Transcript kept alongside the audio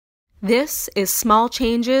This is Small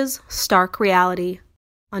Changes, Stark Reality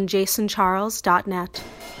on jasoncharles.net.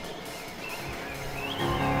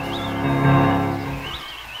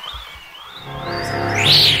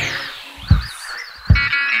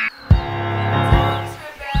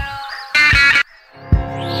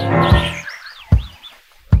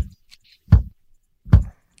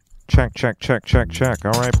 Check.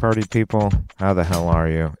 All right, party people. How the hell are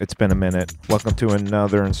you? It's been a minute. Welcome to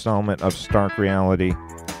another installment of Stark Reality.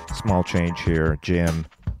 Small change here. Jim,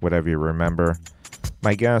 whatever you remember.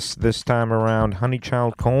 My guest this time around,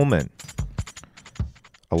 Honeychild Coleman.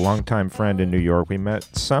 A longtime friend in New York. We met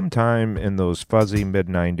sometime in those fuzzy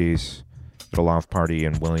mid-90s at a loft party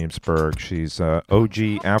in Williamsburg. She's a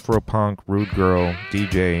OG Afro-punk, rude girl,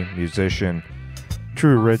 DJ, musician,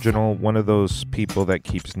 true original, one of those people that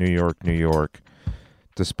keeps New York,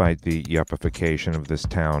 despite the yuppification of this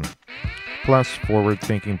town. Plus,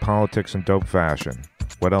 forward-thinking politics and dope fashion.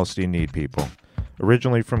 What else do you need, people?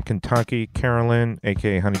 Originally from Kentucky, Carolyn,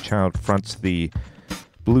 a.k.a. Honeychild, fronts the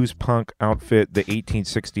blues punk outfit, the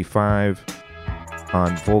 1865,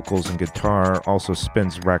 on vocals and guitar, also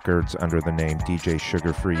spins records under the name DJ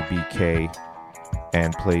Sugar-Free BK,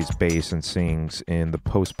 and plays bass and sings in the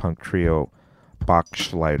post-punk trio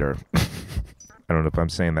Bachschleider. I don't know if I'm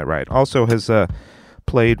saying that right. Also has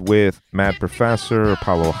played with Mad Professor,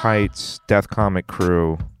 Apollo Heights, Death Comic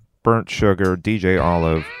Crew, Burnt Sugar, DJ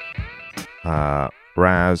Olive,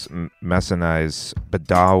 Raz, Messanize,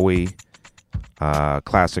 Badawi,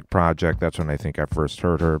 Classic Project. That's when I think I first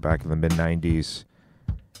heard her, back in the mid-90s.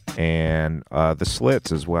 And the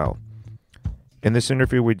Slits as well. In this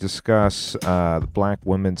interview, we discuss the black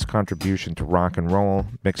women's contribution to rock and roll,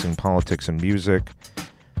 mixing politics and music,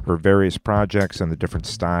 her various projects and the different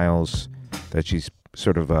styles that she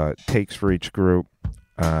sort of takes for each group,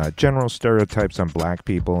 general stereotypes on black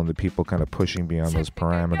people and the people kind of pushing beyond those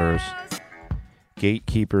parameters,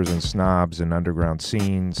 gatekeepers and snobs in underground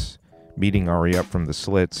scenes, meeting Ari up from the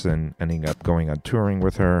Slits and ending up going on touring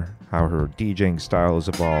with her, how her DJing style has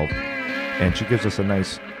evolved. And she gives us a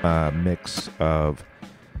nice mix of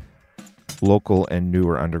local and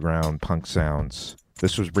newer underground punk sounds.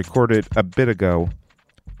 This was recorded a bit ago,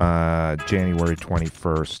 January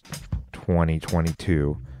 21st,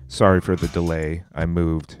 2022. Sorry for the delay. I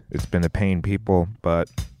moved. It's been a pain, people, but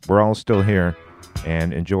we're all still here.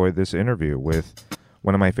 And enjoy this interview with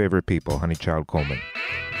one of my favorite people, Honeychild Coleman.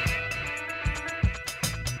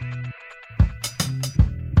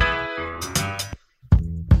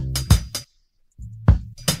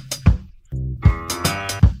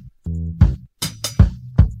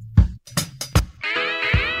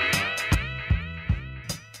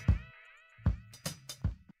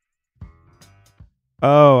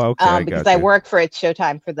 Oh, okay. Because I work for It's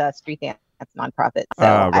Showtime for the Street Dance nonprofit.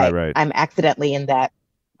 So right. I'm accidentally in that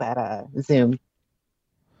Zoom.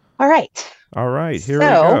 All right. Here we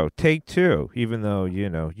go. Take two, even though,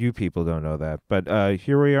 you people don't know that. But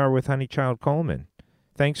here we are with Honeychild Coleman.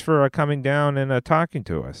 Thanks for coming down and talking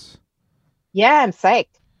to us. Yeah, I'm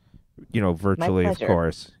psyched. Virtually, of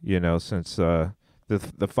course, since the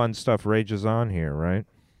fun stuff rages on here, right?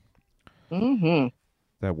 Mm-hmm.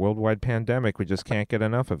 That worldwide pandemic, we just can't get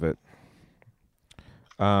enough of it.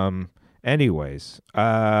 Anyways,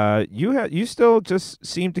 you still just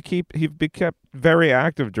seem to you've been kept very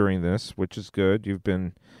active during this, which is good.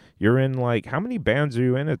 You're in how many bands are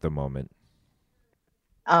you in at the moment?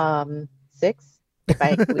 6. If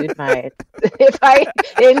I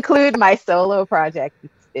include my solo project,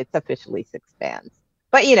 it's officially 6 bands.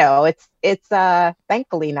 But it's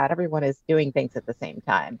thankfully not everyone is doing things at the same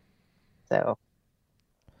time, so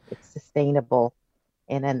it's sustainable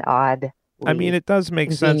in an odd, it does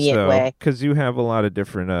make sense, though, because you have a lot of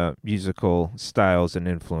different musical styles and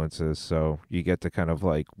influences, so you get to kind of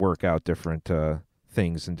work out different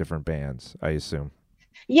things in different bands, I assume.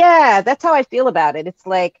 Yeah, that's how I feel about it. It's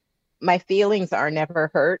like my feelings are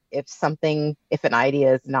never hurt if an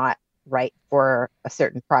idea is not right for a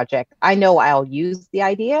certain project. I know I'll use the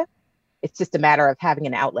idea. It's just a matter of having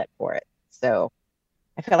an outlet for it. So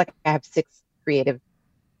I feel like I have 6 creative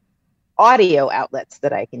audio outlets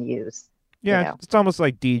that I can use. Yeah, it's almost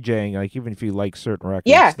like DJing. Even if you like certain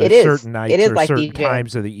records, it is. Certain nights it is or like certain DJing.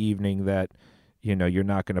 times of the evening that you're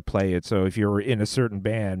not going to play it. So if you're in a certain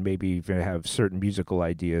band, maybe if you have certain musical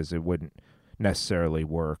ideas, it wouldn't necessarily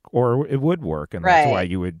work, or it would work, and that's why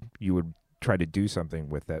you would try to do something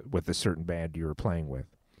with a certain band you were playing with.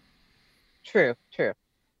 True.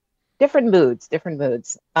 Different moods.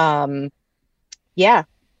 Yeah.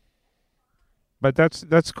 But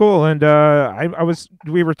that's cool. And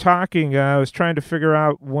we were talking. I was trying to figure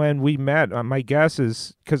out when we met. My guess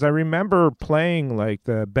is because I remember playing like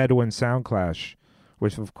the Bedouin Sound Clash,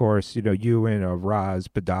 which of course you and Raz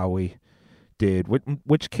Badawi did,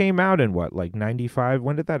 which came out in what, like 95?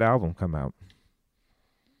 When did that album come out?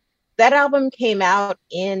 That album came out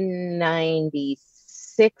in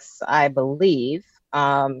 96, I believe.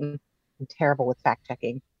 I'm terrible with fact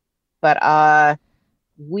checking, but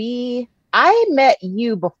we I met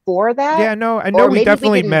you before that, Yeah, no, I know or we maybe we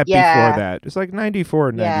definitely didn't. met before Yeah, that. It's like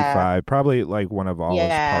 94, yeah, 95, probably like one of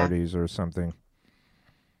Olive's yeah, parties or something.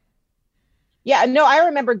 yeah. No, I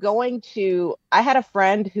remember going to. I had a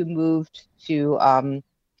friend who moved to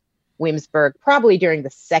Williamsburg probably during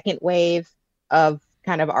the second wave of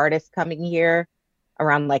kind of artists coming here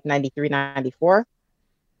around like 93, 94.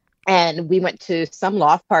 And we went to some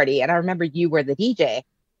loft party, and I remember you were the DJ.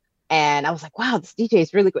 And I was like, wow, this DJ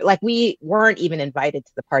is really good. Like, we weren't even invited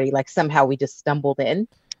to the party. Like, somehow we just stumbled in.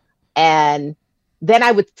 And then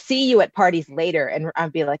I would see you at parties later, and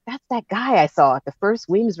I'd be like, that's that guy I saw at the first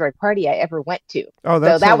Williamsburg party I ever went to. Oh,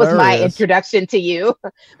 So that's that was my hilarious. introduction to you.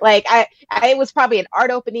 Like, it was probably an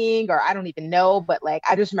art opening, or I don't even know, but like,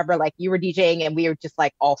 I just remember like you were DJing and we were just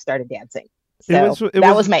like all started dancing. It So was it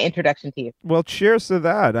that was was my introduction to you. Well, cheers to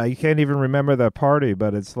that. I can't even remember that party,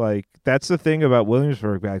 but it's like that's the thing about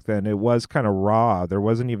Williamsburg back then. It was kind of raw. There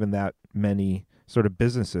wasn't even that many sort of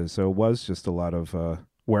businesses, so it was just a lot of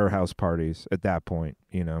warehouse parties at that point.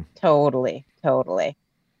 Totally, totally.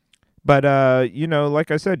 But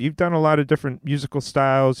like I said, you've done a lot of different musical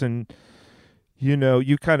styles, and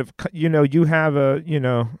you kind of you have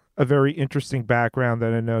a very interesting background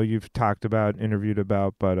that I know you've talked about, interviewed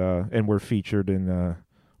about, but and were featured in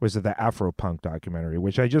was it the Afropunk documentary,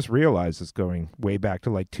 which I just realized is going way back to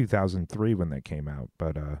like 2003 when that came out.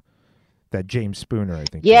 But that James Spooner, I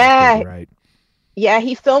think, directed, Yeah, right? yeah.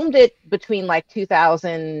 He filmed it between like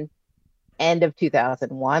 2000, end of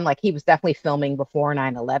 2001. Like he was definitely filming before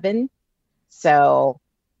 9/11. So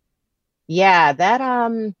yeah, that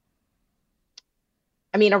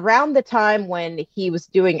I mean, around the time when he was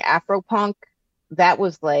doing Afropunk, that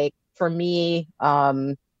was like for me,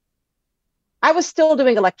 I was still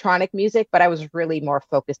doing electronic music, but I was really more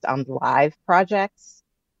focused on live projects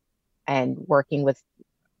and working with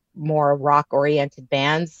more rock oriented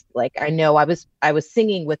bands. Like I know I was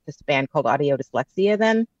singing with this band called Audio Dyslexia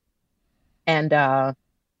then, and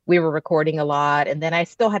we were recording a lot, and then I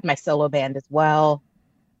still had my solo band as well.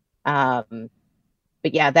 Um,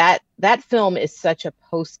 but yeah, that film is such a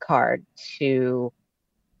postcard to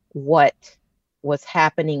what was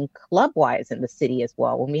happening club wise in the city as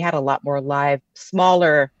well. When we had a lot more live,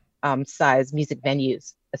 smaller size music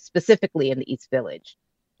venues, specifically in the East Village,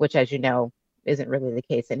 which, as you know, isn't really the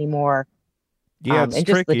case anymore. Yeah, it's And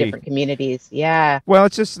just the tricky. different communities. Yeah, Well,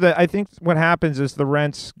 it's just that I think what happens is the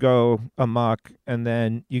rents go amok, and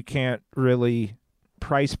then you can't really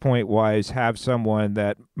price point wise have someone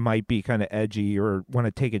that might be kind of edgy or want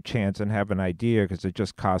to take a chance and have an idea because it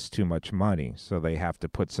just costs too much money. So they have to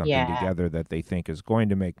put something yeah, together that they think is going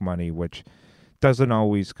to make money, which doesn't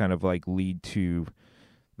always kind of like lead to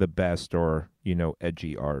the best or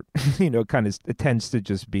edgy art. Kind of it tends to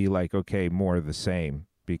just be like, okay, more of the same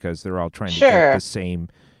because they're all trying to get the sure. same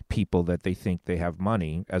people that they think they have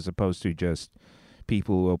money as opposed to just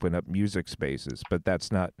people who open up music spaces. But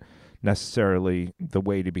that's not necessarily the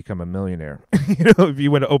way to become a millionaire. If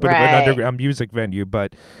you want to open up an Right. underground music venue.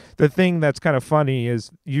 But the thing that's kind of funny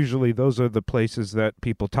is usually those are the places that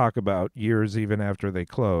people talk about years even after they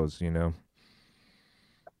close.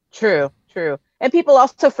 True, true. And people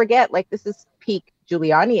also forget, like, this is peak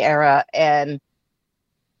Giuliani era, and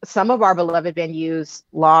some of our beloved venues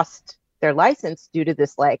lost their license due to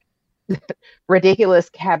this, like, ridiculous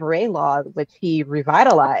cabaret law, which he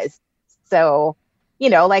revitalized. So,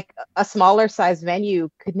 like a smaller size venue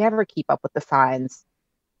could never keep up with the fines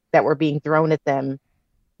that were being thrown at them,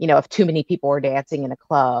 if too many people were dancing in a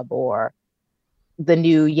club, or the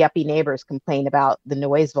new yuppie neighbors complain about the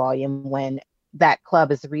noise volume when that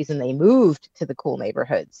club is the reason they moved to the cool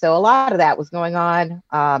neighborhood. So a lot of that was going on.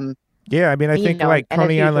 Yeah, I mean, I think like And as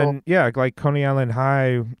Coney usual, Island, yeah, like Coney Island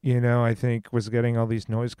High, I think was getting all these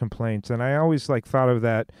noise complaints, and I always like thought of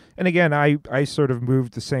that. And again, I sort of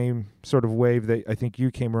moved the same sort of wave that I think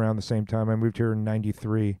you came around the same time. I moved here in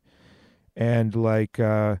 '93, and like,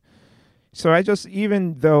 so I just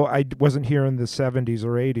even though wasn't here in the '70s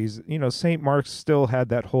or '80s, St. Mark's still had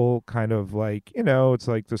that whole kind of like, it's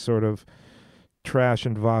like the sort of trash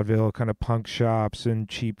and vaudeville kind of punk shops and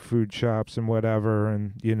cheap food shops and whatever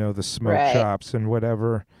and the smoke right. shops and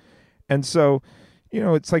whatever. And so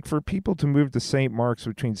it's like for people to move to St. Mark's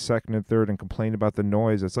between second and third and complain about the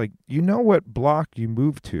noise. It's like, what block you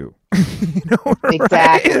move to. Right?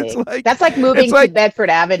 Exactly. That's like moving to Bedford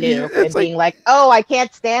Avenue and being like, oh, I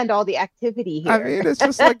can't stand all the activity here. I mean, it's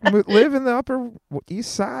just like live in the Upper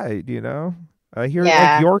East Side, I hear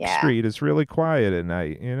like York Street is really quiet at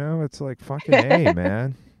night, It's like fucking A,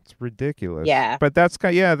 man. It's ridiculous. Yeah. But that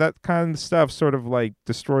kind of stuff sort of like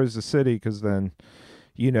destroys the city because then,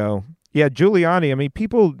 Giuliani, I mean,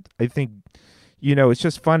 people, I think, it's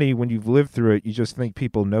just funny when you've lived through it, you just think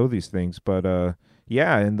people know these things. But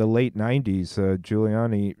in the late 90s,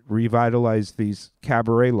 Giuliani revitalized these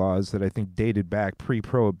cabaret laws that I think dated back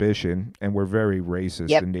pre-Prohibition and were very racist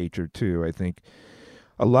in nature, too. I think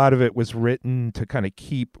a lot of it was written to kind of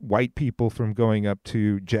keep white people from going up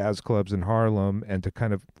to jazz clubs in Harlem and to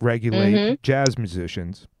kind of regulate jazz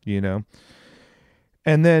musicians,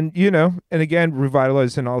 And then, and again,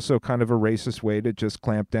 revitalized in also kind of a racist way to just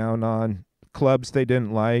clamp down on clubs they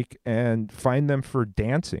didn't like and fine them for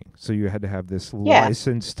dancing. So you had to have this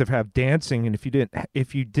license to have dancing, and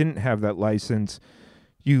if you didn't have that license,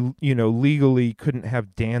 you legally couldn't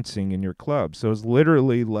have dancing in your club. So it was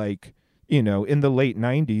literally like, in the late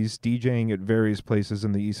 90s, DJing at various places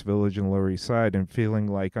in the East Village and Lower East Side and feeling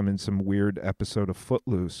like I'm in some weird episode of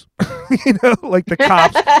Footloose. Like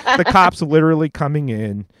the cops literally coming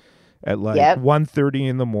in at like 1:30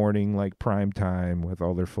 in the morning, like prime time with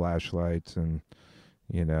all their flashlights and,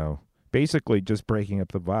 basically just breaking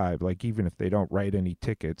up the vibe. Like even if they don't write any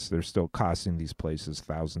tickets, they're still costing these places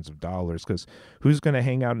thousands of dollars because who's going to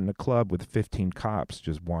hang out in a club with 15 cops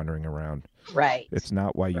just wandering around? Right. It's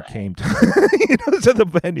not why you came to, to the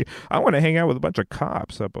venue. I want to hang out with a bunch of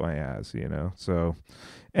cops up my ass, So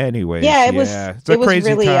anyway, it's a crazy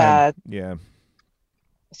really, time.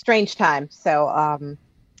 Strange time. So, I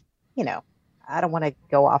don't want to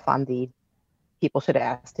go off on the people should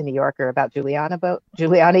have asked a New Yorker about Giuliani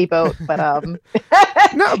boat, but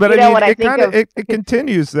no, but I mean, it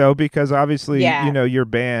continues though, because obviously, your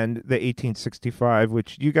band, the 1865,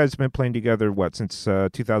 which you guys have been playing together, since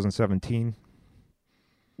 2017?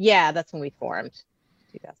 Yeah, that's when we formed,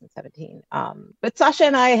 2017. But Sasha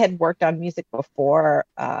and I had worked on music before.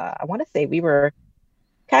 I want to say we were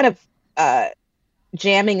kind of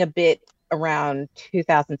jamming a bit around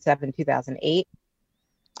 2007, 2008.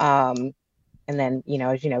 And then,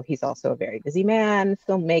 as you know, he's also a very busy man,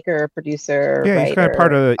 filmmaker, producer, writer, he's kind of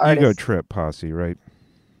part of the artist. Ego Trip posse, right?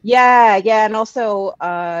 Yeah, and also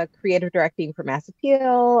creative directing for Mass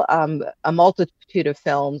Appeal, a multitude of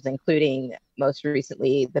films, including most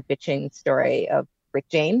recently The Bitching Story of Rick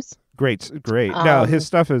James. Great. No, his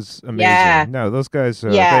stuff is amazing. Yeah. No, those guys,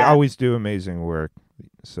 they always do amazing work.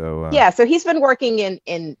 So so he's been working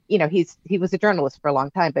in he was a journalist for a long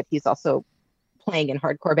time, but he's also playing in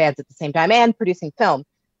hardcore bands at the same time and producing film.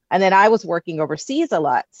 And then I was working overseas a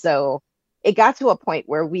lot. So it got to a point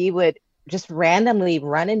where we would just randomly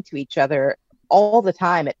run into each other all the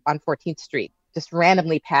time on 14th Street, just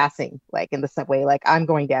randomly passing, like in the subway, like I'm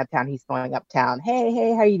going downtown, he's going uptown.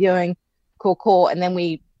 Hey, how you doing? Cool. And then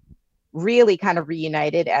we really kind of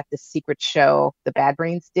reunited at the secret show the Bad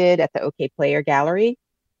Brains did at the OK Player Gallery.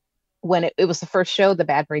 When it was the first show the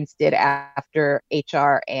Bad Brains did after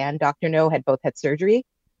HR and Dr. No had both had surgery.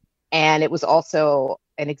 And it was also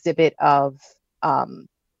an exhibit of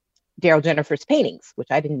Daryl Jennifer's paintings, which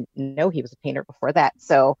I didn't know he was a painter before that.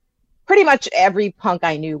 So pretty much every punk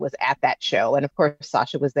I knew was at that show. And of course,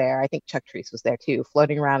 Sasha was there. I think Chuck Treese was there too,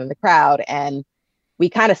 floating around in the crowd. And we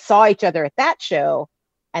kind of saw each other at that show.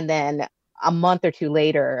 And then a month or two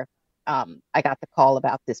later, I got the call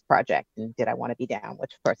about this project and did I want to be down,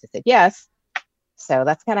 which of course I said yes. So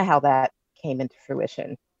that's kind of how that came into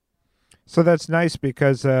fruition. So that's nice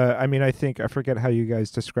because, I think, I forget how you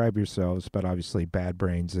guys describe yourselves, but obviously Bad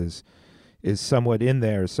Brains is somewhat in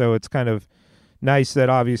there. So it's kind of nice that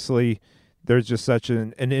obviously there's just such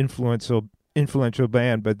an influential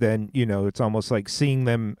band, but then, it's almost like seeing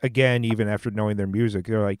them again, even after knowing their music.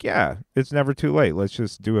 They're like, yeah, it's never too late. Let's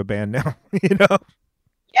just do a band now,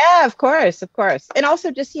 Yeah, of course. And also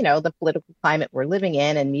just, the political climate we're living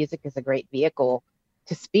in, and music is a great vehicle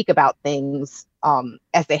to speak about things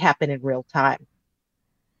as they happen in real time.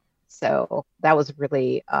 So that was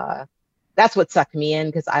really, that's what sucked me in,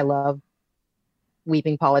 because I love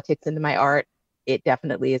weaving politics into my art. It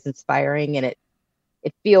definitely is inspiring, and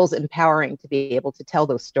it feels empowering to be able to tell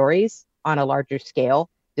those stories on a larger scale,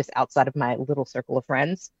 just outside of my little circle of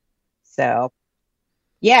friends. So,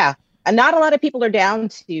 yeah. And not a lot of people are down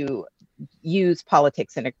to use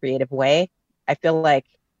politics in a creative way. I feel like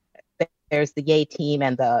there's the Yay team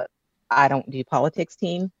and the I don't do politics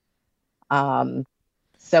team.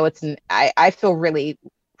 So I feel really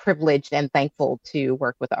privileged and thankful to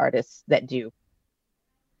work with artists that do.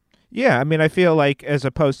 Yeah, I mean, I feel like as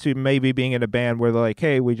opposed to maybe being in a band where they're like,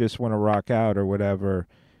 "Hey, we just want to rock out" or whatever,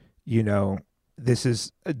 you know, this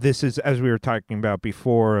is as we were talking about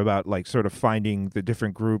before about like sort of finding the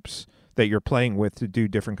different groups that you're playing with to do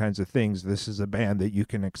different kinds of things. This is a band that you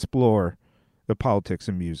can explore the politics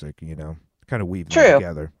and music, kind of weave them True.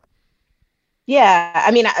 together. Yeah.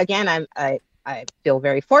 I mean, again, I feel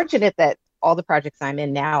very fortunate that all the projects I'm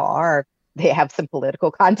in now they have some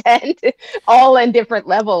political content, all in different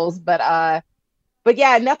levels. But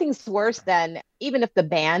yeah, nothing's worse than, even if the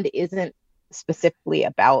band isn't specifically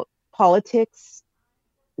about politics,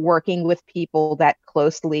 working with people that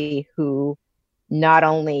closely who not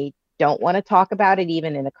only don't want to talk about it,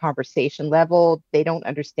 even in a conversation level, they don't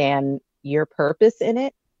understand your purpose in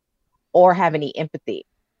it or have any empathy.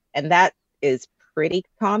 And that is pretty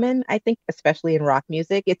common, I think, especially in rock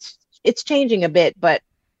music. It's changing a bit, but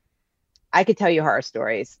I could tell you horror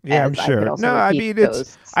stories, Yeah, I'm as I could sure. also No, I repeat mean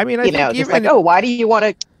those, I think just like, oh, why do you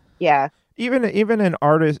want to? Yeah, even in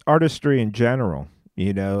artistry in general,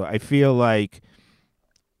 I feel like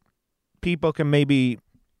people can maybe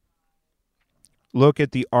look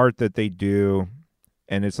at the art that they do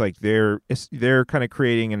and it's like they're kind of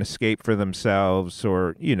creating an escape for themselves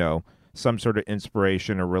or some sort of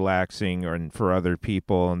inspiration or relaxing or for other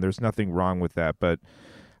people, and there's nothing wrong with that. But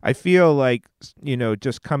I feel like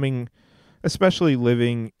just coming, especially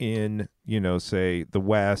living in say the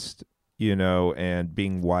West, and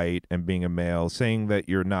being white and being a male, saying that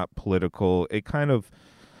you're not political, it kind of,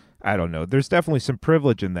 I don't know. There's definitely some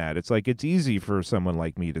privilege in that. It's like it's easy for someone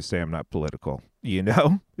like me to say I'm not political,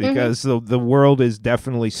 mm-hmm. because the world is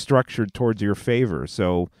definitely structured towards your favor.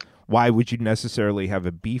 So why would you necessarily have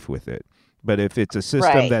a beef with it? But if it's a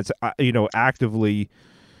system Right. that's actively,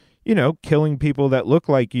 killing people that look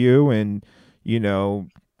like you and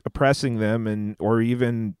oppressing them and or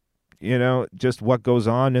even just what goes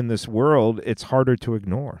on in this world, it's harder to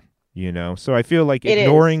ignore. So I feel like It is.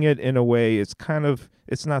 ignoring it in a way is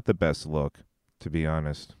it's not the best look, to be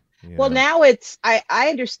honest. Well, now I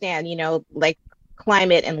understand, like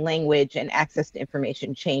climate and language and access to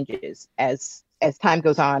information changes as time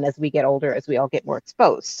goes on, as we get older, as we all get more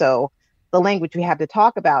exposed. So the language we have to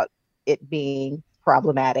talk about it being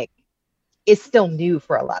problematic is still new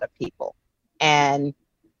for a lot of people. And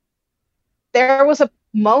there was a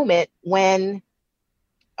moment when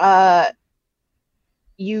uh,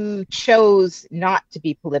 you chose not to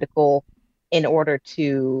be political in order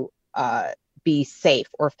to be safe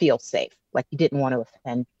or feel safe. Like you didn't want to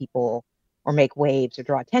offend people or make waves or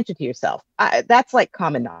draw attention to yourself. That's like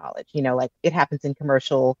common knowledge, like it happens in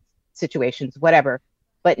commercial situations, whatever.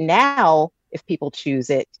 But now, if people choose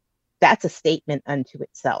it, that's a statement unto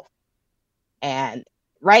itself. And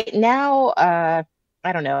right now,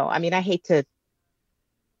 I don't know. I mean, I hate to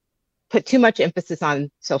put too much emphasis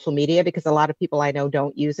on social media because a lot of people I know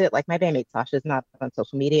don't use it. Like my bandmate Sasha is not on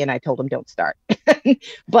social media, and I told him don't start.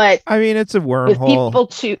 But I mean, it's a if wormhole. people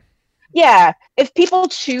choose, yeah, if people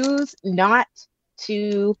choose not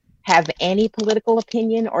to have any political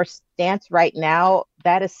opinion or stance right now,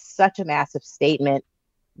 that is such a massive statement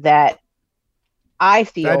that I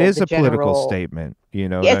That feel is the a political general, statement. You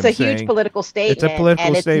know what it's I'm a huge saying? political It's a statement, political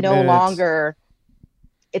and statement.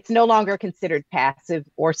 it's no longer considered passive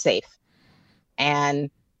or safe. And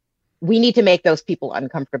we need to make those people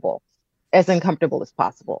as uncomfortable as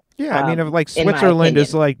possible, Yeah, I mean, if like in my Switzerland is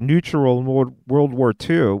opinion. like neutral in World War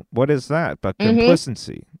II, what is that but Mm-hmm.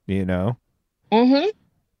 complicity? Mm-hmm.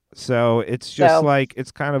 So it's just So like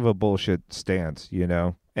it's kind of a bullshit stance,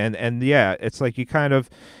 And yeah, it's like you kind of,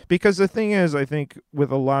 because the thing is, I think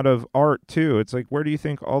with a lot of art too, it's like where do you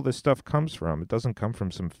think all this stuff comes from? It doesn't come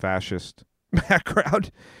from some fascist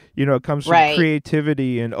background. It comes from right.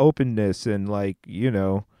 creativity and openness and like,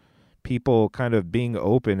 people kind of being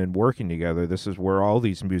open and working together. This is where all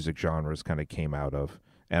these music genres kind of came out of.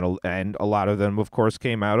 And a lot of them, of course,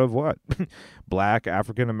 came out of what? Black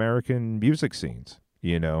African American music scenes.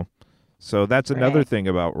 So that's another Right. thing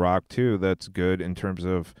about rock too that's good in terms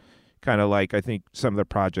of kind of like I think some of the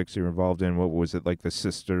projects you're involved in. What was it, like the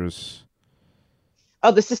sisters,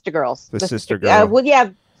 Oh, the Sister Girls. the The sister Sister. girl? Well, yeah,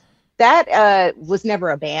 that was never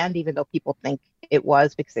a band, even though people think it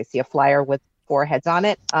was because they see a flyer with four heads on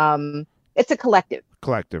it. It's a collective,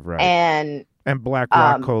 Collective, right? and And Black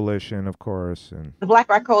Rock um, Coalition, of course. And the Black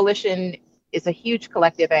Rock Coalition is a huge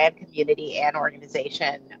collective and community and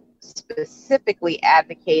organization specifically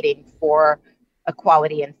advocating for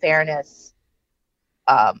equality and fairness,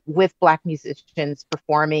 with Black musicians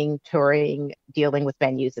performing, touring, dealing with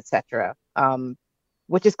venues, etc.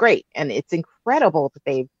 which is great. And it's incredible that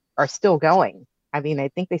they are still going. I mean, I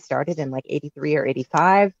think they started in like 83 or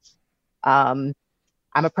 85. I'm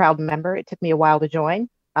a proud member. It took me a while to join,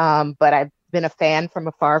 but I've been a fan from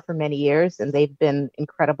afar for many years, and they've been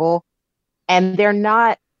incredible. And they're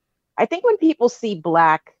not, I think when people see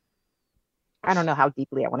Black, I don't know how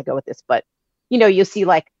deeply I want to go with this, but you see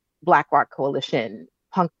like Black Rock Coalition,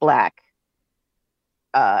 Punk Black,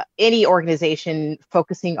 any organization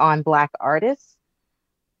focusing on Black artists.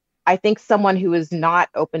 I think someone who is not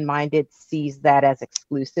open-minded sees that as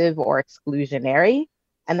exclusive or exclusionary,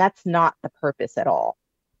 and that's not the purpose at all.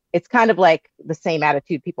 It's kind of like the same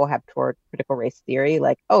attitude people have toward critical race theory,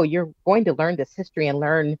 like, oh, you're going to learn this history and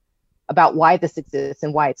learn about why this exists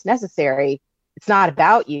and why it's necessary. It's not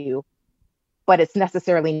about you, but it's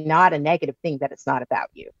necessarily not a negative thing that it's not about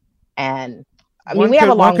you. And I mean, we have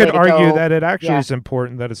a long way to go. One could argue that it actually is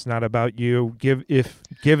important that it's not about you,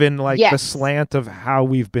 given like the slant of how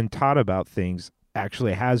we've been taught about things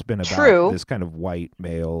actually has been about this kind of white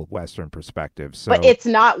male Western perspective. So, but it's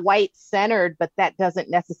not white centered, but that doesn't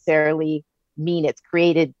necessarily mean it's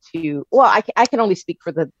created to, well, I can only speak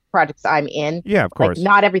for the projects I'm in. Yeah, of course. Like,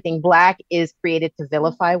 not everything Black is created to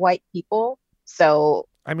vilify white people. So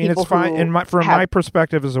I mean, it's fine. From my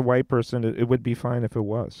perspective as a white person, it would be fine if it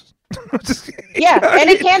was. Yeah, and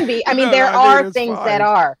it can be. I mean, there are things that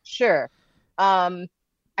are, sure. I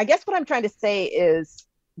guess what I'm trying to say is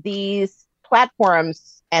these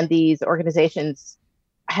platforms and these organizations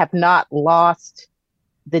have not lost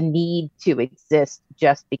the need to exist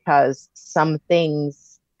just because some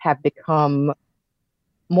things have become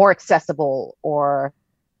more accessible or,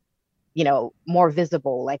 more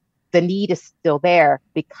visible. Like, the need is still there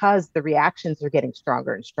because the reactions are getting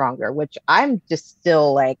stronger and stronger, which I'm just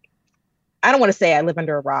still like, I don't want to say I live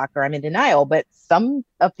under a rock or I'm in denial, but some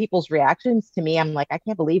of people's reactions to me, I'm like, I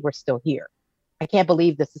can't believe we're still here. I can't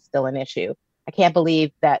believe this is still an issue. I can't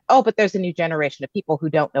believe that, but there's a new generation of people who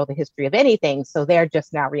don't know the history of anything. So they're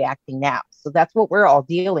just now reacting now. So that's what we're all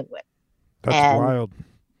dealing with. That's wild.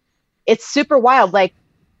 It's super wild. Like,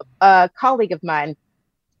 a colleague of mine,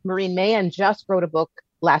 Maureen Mayen, just wrote a book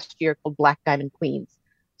last year called Black Diamond Queens,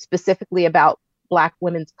 specifically about Black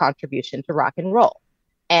women's contribution to rock and roll.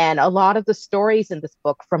 And a lot of the stories in this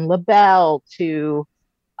book, from LaBelle to,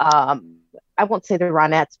 I won't say the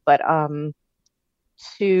Ronettes, but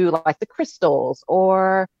to like the Crystals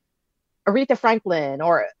or Aretha Franklin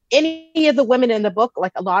or any of the women in the book,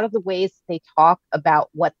 like a lot of the ways they talk about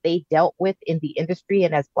what they dealt with in the industry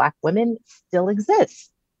and as Black women still exists.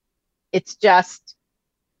 It's just,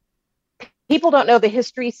 people don't know the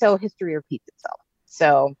history, so history repeats itself.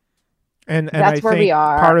 So and that's I where think we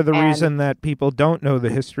are. Part of the reason that people don't know the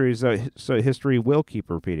history is that so history will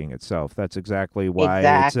keep repeating itself. That's exactly why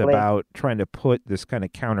it's about trying to put this kind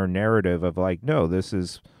of counter narrative of like, no, this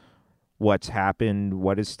is what's happened,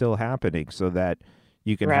 what is still happening, so that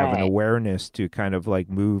you can have an awareness to kind of like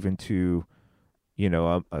move into,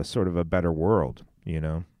 a sort of a better world,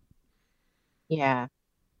 Yeah.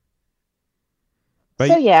 But,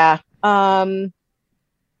 so yeah.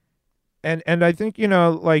 And I think,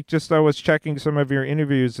 like, just I was checking some of your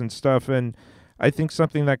interviews and stuff, and I think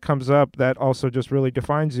something that comes up that also just really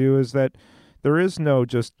defines you is that there is no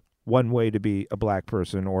just one way to be a Black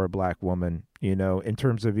person or a Black woman, in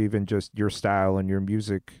terms of even just your style and your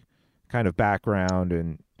music kind of background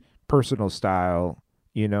and personal style.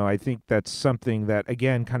 I think that's something that,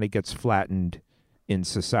 again, kind of gets flattened in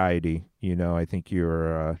society. I think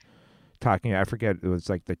you're talking, I forget, it was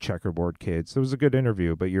like the Checkerboard Kids. It was a good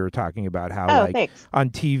interview, but you were talking about how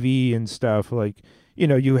on TV and stuff, like,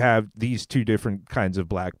 you have these two different kinds of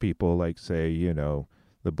Black people, like, say,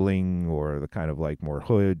 the bling or the kind of like more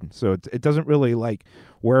hood. So it doesn't really like,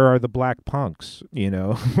 where are the Black punks,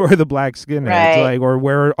 where are the Black skinheads, like, or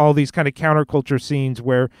where are all these kind of counterculture scenes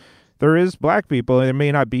where there is Black people, and there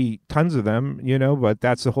may not be tons of them, but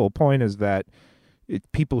that's the whole point, is that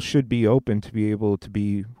people should be open to be able to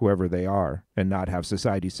be whoever they are and not have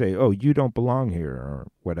society say, oh, you don't belong here or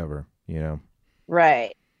whatever,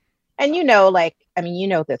 Right. And,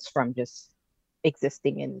 this from just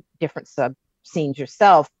existing in different sub scenes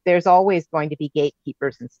yourself. There's always going to be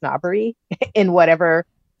gatekeepers and snobbery in whatever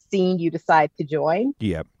scene you decide to join.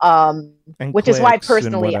 Yep. Which is why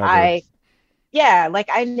personally I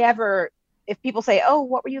never, if people say, oh,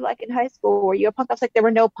 what were you like in high school? Were you a punk? I was like, there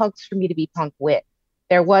were no punks for me to be punk with.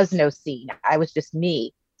 There was no scene. I was just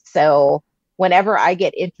me. So whenever I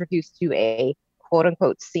get introduced to a quote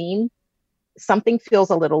unquote scene, something feels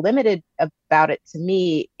a little limited about it to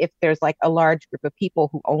me if there's like a large group of people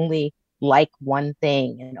who only like one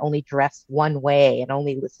thing and only dress one way and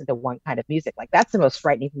only listen to one kind of music. Like, that's the most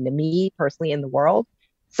frightening thing to me personally in the world.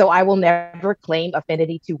 So I will never claim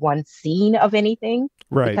affinity to one scene of anything,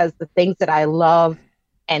 Right. because the things that I love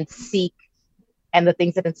and seek and the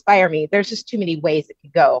things that inspire me, there's just too many ways it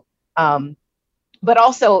could go. But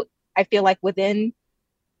also, I feel like within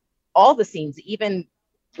all the scenes, even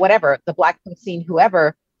whatever, the Black punk scene,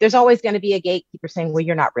 whoever, there's always going to be a gatekeeper saying, well,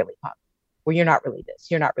 you're not really punk. Well, you're not really this,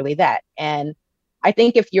 you're not really that. And I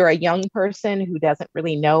think if you're a young person who doesn't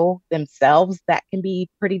really know themselves, that can be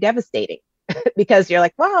pretty devastating because you're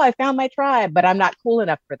like, wow, I found my tribe, but I'm not cool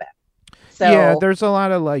enough for them. So yeah, there's a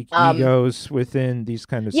lot of like egos within these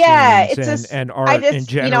kind of yeah, scenes it's just, and art in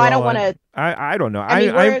general. You know, I don't want to. I don't know. I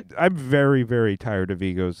mean, I'm very, very tired of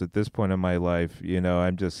egos at this point in my life. You know,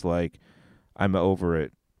 I'm just like, I'm over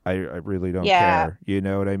it. I really don't care. You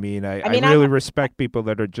know what I mean? I really respect people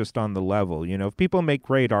that are just on the level. You know, if people make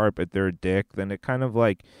great art but they're a dick, then it kind of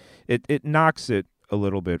like it knocks it a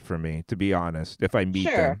little bit for me, to be honest. If I meet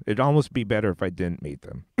them, it'd almost be better if I didn't meet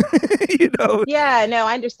them. You know? Yeah, no,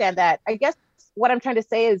 I understand that. I guess what I'm trying to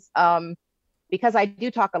say is, because I do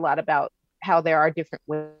talk a lot about how there are different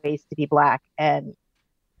ways to be Black, and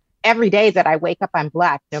every day that I wake up, I'm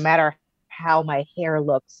Black, no matter how my hair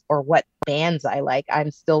looks or what bands I like,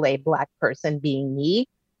 I'm still a Black person being me.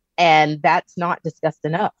 And that's not discussed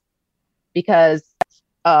enough because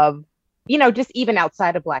of, you know, just even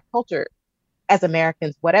outside of Black culture, as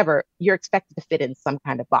Americans, whatever, you're expected to fit in some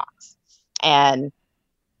kind of box. And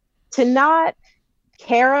to not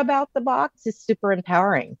care about the box is super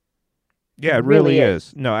empowering. Yeah, it really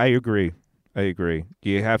is. No, I agree.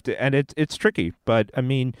 You have to, and it's tricky, but I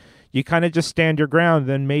mean, you kind of just stand your ground.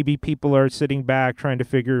 Then maybe people are sitting back trying to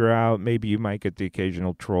figure out. Maybe you might get the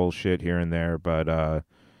occasional troll shit here and there, but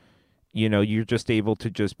you know, you're just able to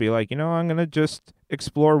just be like, you know, I'm gonna just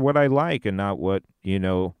explore what I like and not what, you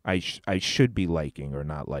know, I should be liking or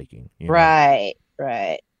not liking. You know?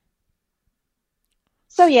 Right.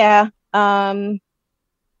 So yeah, I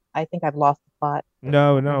think I've lost the plot.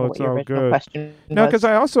 No, it's all good. No, because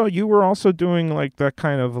you were also doing like that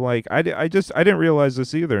kind of like, I didn't realize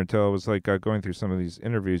this either until I was like going through some of these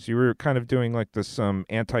interviews. You were kind of doing like the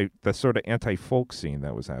sort of anti-folk scene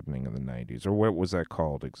that was happening in the 90s, or what was that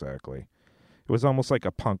called exactly? It was almost like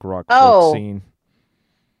a punk rock folk scene.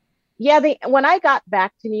 Yeah, when I got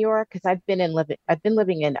back to New York, because I've been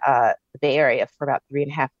living in the Bay Area for about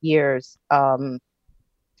 3.5 years.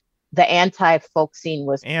 The anti-folk scene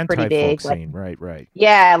was pretty big. Scene, right.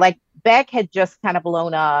 Yeah, like Beck had just kind of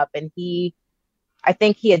blown up, and I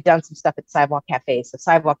think he had done some stuff at Sidewalk Cafe. So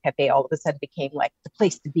Sidewalk Cafe all of a sudden became like the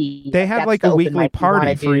place to be. They had like a weekly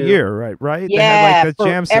party for a year, right? Yeah, they had like the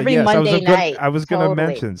jam set. Every Monday night. I was going to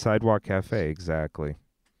mention Sidewalk Cafe, exactly.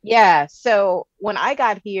 Yeah, so when I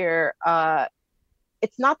got here,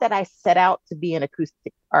 it's not that I set out to be an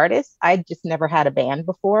acoustic artist. I just never had a band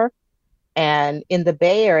before. And in the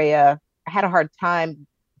Bay Area, I had a hard time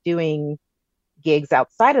doing gigs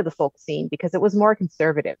outside of the folk scene because it was more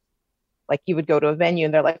conservative. Like you would go to a venue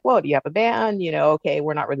and they're like, whoa, do you have a band? You know, okay,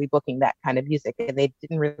 we're not really booking that kind of music. And they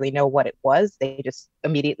didn't really know what it was. They just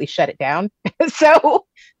immediately shut it down. So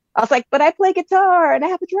I was like, but I play guitar and I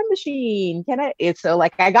have a drum machine. So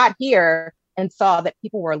like I got here and saw that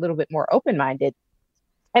people were a little bit more open-minded.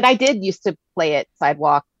 And I did used to play at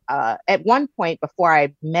Sidewalk. At one point, before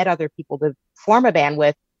I met other people to form a band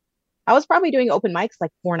with, I was probably doing open mics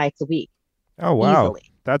like 4 nights a week. Oh wow,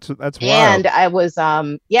 easily. That's wild. And I was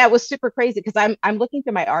it was super crazy because I'm looking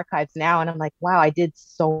through my archives now and I'm like, wow, I did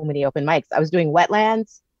so many open mics. I was doing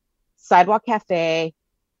Wetlands, Sidewalk Cafe,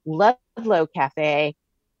 Ludlow Cafe.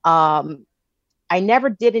 I never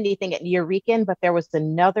did anything at Eureka, but there was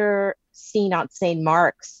another scene on St.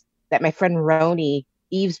 Mark's that my friend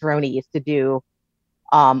Eves Roney used to do.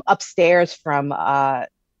 Upstairs from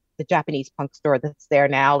the Japanese punk store that's there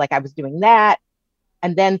now. Like I was doing that.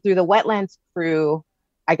 And then through the Wetlands crew,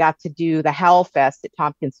 I got to do the Howl Fest at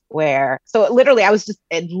Tompkins Square. So literally I was just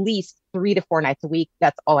at least 3 to 4 nights a week.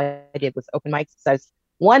 That's all I did was open mics. So I was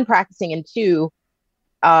 1, practicing, and 2,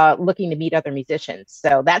 looking to meet other musicians.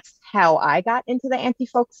 So that's how I got into the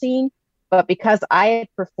anti-folk scene. But because I had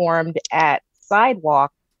performed at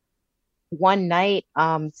Sidewalk one night,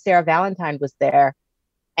 Sarah Valentine was there.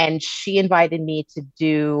 And she invited me to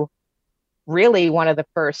do really one of the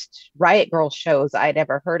first Riot Grrrl shows I'd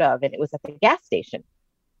ever heard of. And it was at the gas station.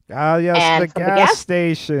 Ah, yes, and the gas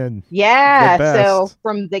station. Yeah. So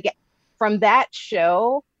from that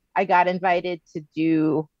show, I got invited to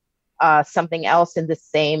do something else in the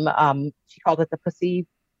same, she called it the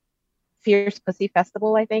Fierce Pussy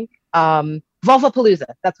Festival, I think. Vulvapalooza,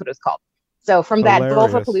 that's what it was called. So from that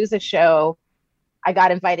Vulvapalooza show, I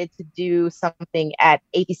got invited to do something at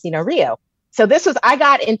ABC No Rio. So I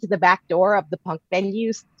got into the back door of the punk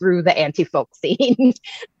venues through the anti-folk scene.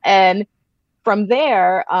 And from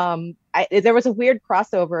there, there was a weird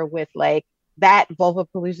crossover with like that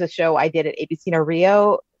Vulvapalooza show I did at ABC No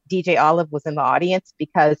Rio. DJ Olive was in the audience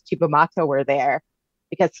because Tuba Mato were there,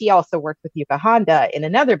 because he also worked with Yuka Honda in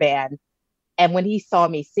another band. And when he saw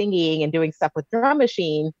me singing and doing stuff with Drum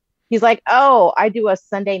Machine, he's like, "Oh, I do a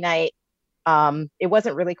Sunday night." It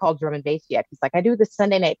wasn't really called Drum and Bass yet. He's like, "I do this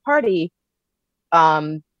Sunday night party."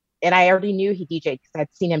 And I already knew he DJ'd because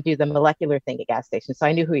I'd seen him do the Molecular thing at gas station. So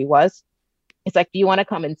I knew who he was. It's like, "Do you want to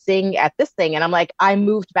come and sing at this thing?" And I'm like, "I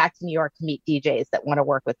moved back to New York to meet DJs that want to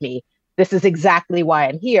work with me. This is exactly why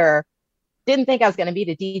I'm here." Didn't think I was going to be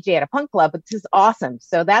a DJ at a punk club, but this is awesome.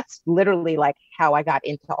 So that's literally like how I got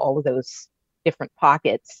into all of those different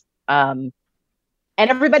pockets. And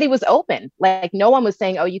everybody was open. Like no one was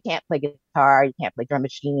saying, "Oh, you can't play guitar, you can't play drum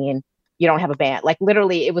machine, you don't have a band." Like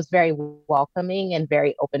literally it was very welcoming and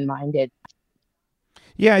very open-minded.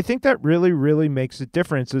 Yeah, I think that really, really makes a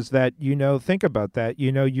difference is that, think about that.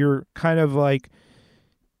 You're kind of like,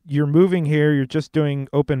 you're moving here, you're just doing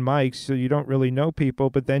open mics, so you don't really know people,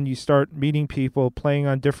 but then you start meeting people playing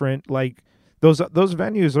on different, like, those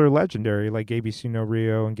venues are legendary, like ABC No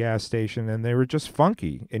Rio and Gas Station, and they were just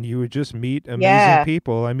funky, and you would just meet amazing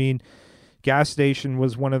people. I mean, Gas Station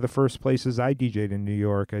was one of the first places I DJ'd in New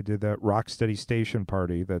York. I did that Rocksteady Station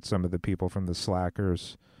party that some of the people from the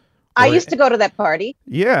Slackers. I used to go to that party.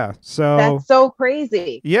 Yeah, so that's so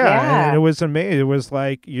crazy. Yeah, and it was amazing. It was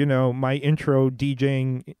like, my intro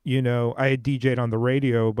DJing, I had DJ'd on the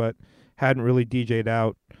radio, but hadn't really DJ'd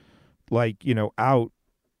out, like, out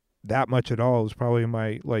that much at all. It was probably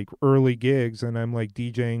my, like, early gigs, and I'm, like,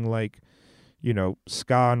 DJing, like,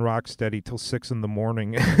 ska and Rocksteady till 6 a.m.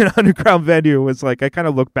 in an underground venue. It was like, I kind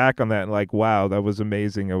of look back on that and like, wow, that was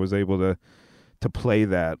amazing. I was able to play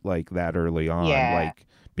that, like, that early on. Like,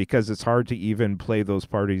 because it's hard to even play those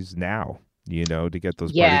parties now, to get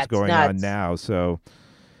those parties going on now. So,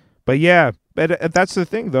 but yeah, but that's the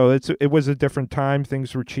thing though. It was a different time.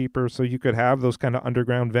 Things were cheaper, so you could have those kind of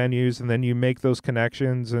underground venues, and then you make those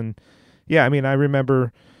connections. And yeah, I mean, I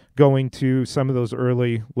remember going to some of those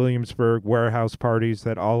early Williamsburg warehouse parties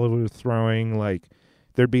that Oliver was throwing. Like,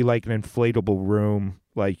 there'd be like an inflatable room.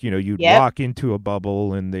 Like, you'd walk into a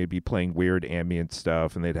bubble and they'd be playing weird ambient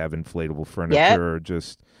stuff, and they'd have inflatable furniture or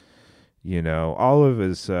just, Olive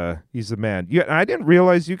is, he's the man. Yeah, I didn't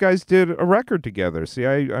realize you guys did a record together. See,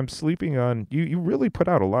 I'm sleeping on, you really put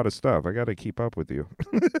out a lot of stuff. I got to keep up with you.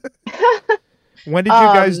 When did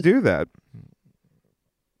you guys do that?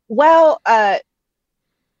 Well,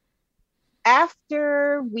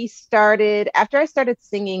 after I started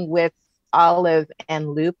singing with Olive and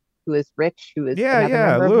Loop, who is Rich, who is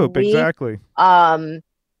Loop, exactly.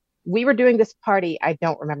 We were doing this party. I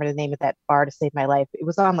don't remember the name of that bar to save my life. It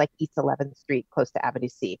was on like East 11th Street, close to Avenue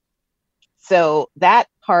C. So that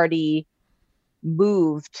party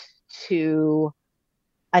moved to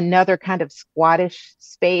another kind of squattish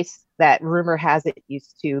space that rumor has it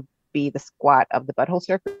used to be the squat of the Butthole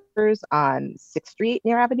Surfers on 6th Street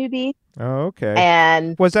near Avenue B. Oh, okay.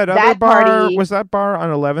 And was that other bar? Party, was that bar on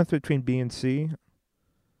 11th between B and C?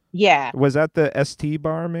 Yeah. Was that the ST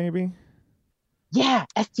bar, maybe? Yeah,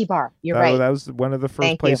 ST bar. You're right. That was one of the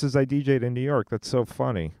first places I DJ'd in New York. That's so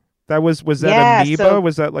funny. Was that Amoeba?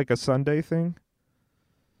 Was that like a Sunday thing?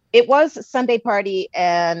 It was a Sunday party,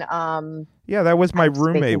 and yeah, that was my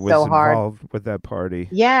roommate was involved with that party.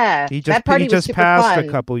 Yeah, he just passed a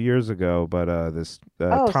couple years ago, but this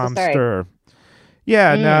Tom Sturr.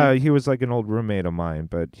 Yeah, no, he was like an old roommate of mine,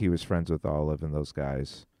 but he was friends with Olive and those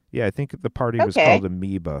guys. Yeah, I think the party was called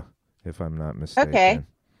Amoeba, if I'm not mistaken. Okay.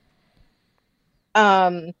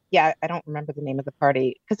 Yeah, I don't remember the name of the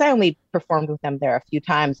party because I only performed with them there a few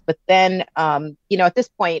times. But then, at this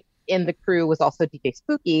point in the crew was also DJ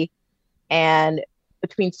Spooky, and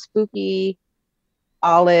between Spooky,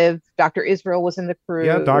 Olive, Dr. Israel was in the crew.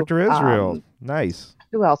 Yeah, Dr. Israel. Nice.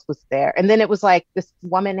 Who else was there? And then it was like this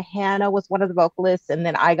woman, Hannah, was one of the vocalists, and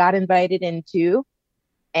then I got invited in too.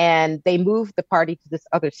 And they moved the party to this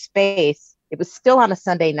other space. It was still on a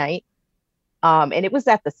Sunday night. And it was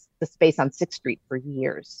at the space on 6th Street for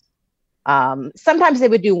years. Sometimes they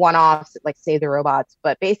would do one-offs, like Save the Robots,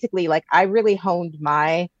 but basically, like, I really honed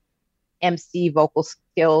my MC vocal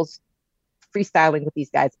skills freestyling with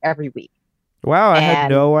these guys every week. Wow, I had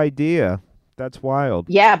no idea. That's wild.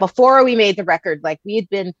 Yeah, before we made the record, like, we had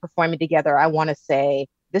been performing together, I want to say,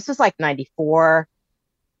 this was like 94,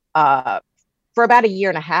 for about a year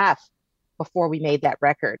and a half before we made that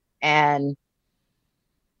record. And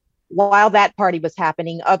while that party was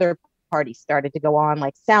happening, other parties started to go on,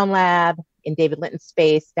 like Sound Lab in David Linton's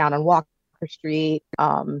space down on Walk Walker Street.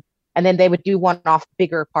 And then they would do one-off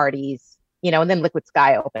bigger parties, and then Liquid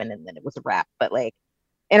Sky opened, and then it was a wrap. But like,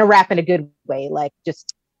 in a good way, like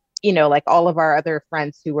just like all of our other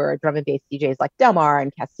friends who were drum and bass DJs, like Delmar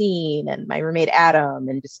and Cassine and my roommate Adam,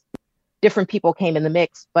 and just different people came in the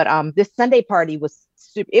mix. But this Sunday party was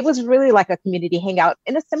it was really like a community hangout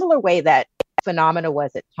in a similar way that Phenomena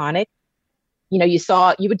was at Tonic. You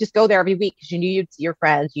would just go there every week because you knew you'd see your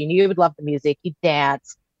friends, you knew you would love the music, you'd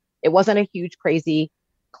dance. It wasn't a huge, crazy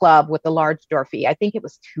club with a large door fee. I think it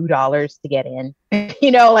was $2 to get in.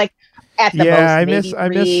 Like at the most, I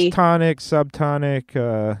miss Tonic, Subtonic,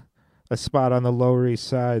 a spot on the Lower East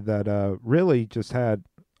Side that really just had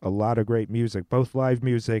a lot of great music, both live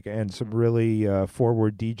music and some really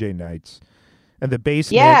forward DJ nights. And the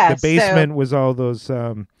basement was all those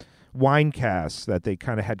wine casks that they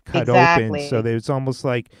kind of had cut open. So it was almost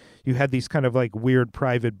like you had these kind of like weird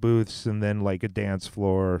private booths and then like a dance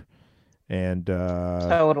floor. And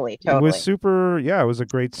totally. It was super. Yeah, it was a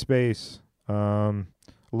great space. A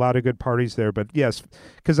lot of good parties there. But yes,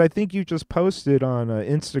 because I think you just posted on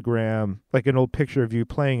Instagram like an old picture of you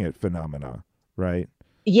playing at Phenomena, right?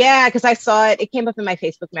 Yeah, because I saw it. It came up in my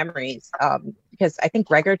Facebook memories because I think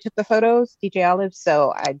Gregor took the photos, DJ Olive.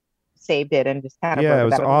 So I saved it and just kind of it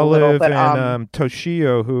was Olive and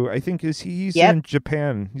Toshio, who I think he's in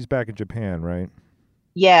Japan. He's back in Japan, right?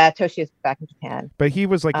 Yeah, Toshio's back in Japan. But he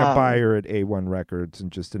was like a buyer at A1 Records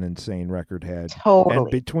and just an insane record head. Totally.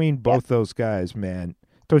 And between both those guys, man,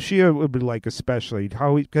 Toshio would be like especially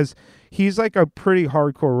because he's like a pretty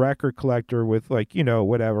hardcore record collector with like,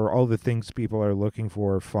 whatever, all the things people are looking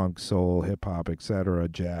for, funk, soul, hip hop, etc.,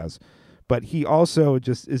 jazz. But he also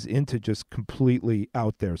just is into just completely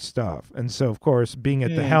out there stuff. And so, of course, being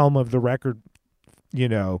at the helm of the record,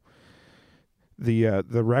 the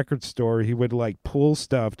record store, he would like pull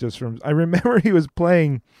stuff just from. I remember he was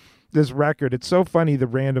playing this record. It's so funny the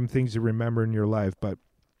random things you remember in your life. But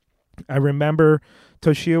I remember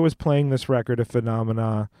Toshio was playing this record of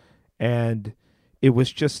Phenomena, and it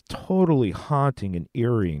was just totally haunting and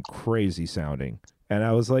eerie and crazy sounding. And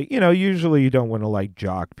I was like, usually you don't want to like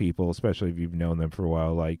jock people, especially if you've known them for a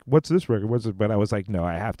while. Like, what's this record? What's it? But I was like, no,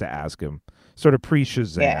 I have to ask him. Sort of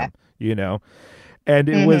pre-Shazam, And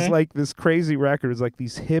it was like this crazy record. It was like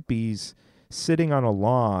these hippies sitting on a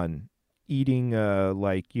lawn eating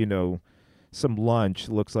some lunch,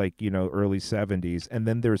 looks like, early 70s. And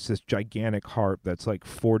then there's this gigantic harp that's like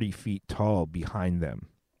 40 feet tall behind them,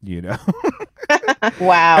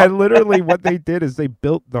 Wow. And literally what they did is they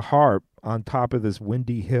built the harp on top of this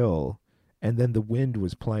windy hill, and then the wind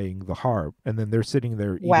was playing the harp. And then they're sitting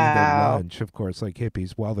there eating their lunch, of course, like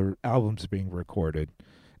hippies, while their album's being recorded.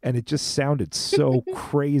 And it just sounded so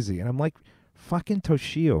crazy. And I'm like, fucking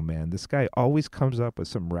Toshio, man. This guy always comes up with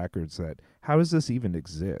some records that, how does this even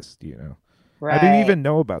exist, Right. I didn't even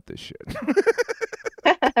know about this shit.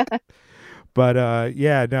 But,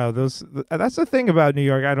 that's the thing about New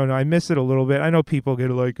York. I don't know. I miss it a little bit. I know people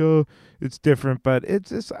get like, oh, it's different. But it's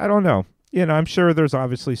just, I don't know. I'm sure there's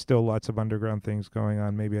obviously still lots of underground things going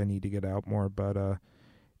on. Maybe I need to get out more. But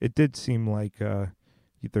it did seem like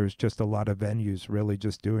there's just a lot of venues really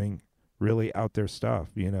just doing really out there stuff,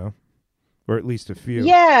 or at least a few.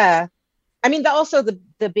 Yeah. I mean, also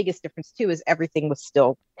the biggest difference too is everything was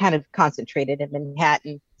still kind of concentrated in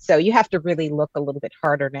Manhattan. So you have to really look a little bit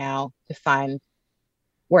harder now to find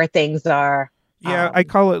where things are. Yeah, I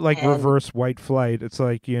call it like reverse white flight. It's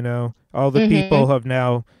like, all the people have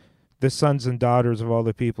now, the sons and daughters of all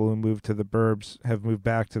the people who moved to the burbs have moved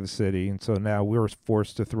back to the city. And so now we're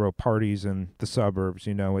forced to throw parties in the suburbs.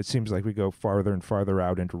 It seems like we go farther and farther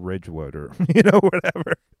out into Ridgewood or,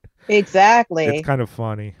 whatever. Exactly. It's kind of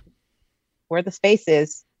funny. Where the space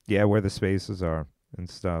is. Yeah, where the spaces are and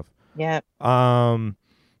stuff. Yeah.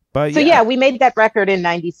 But we made that record in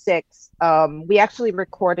 '96. We actually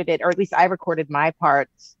recorded it, or at least I recorded my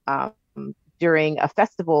parts during a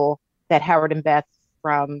festival that Howard and Beth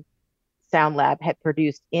from Sound Lab had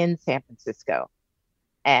produced in San Francisco.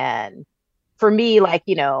 And for me, like,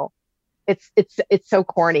 it's so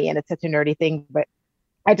corny and it's such a nerdy thing, but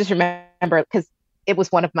I just remember because it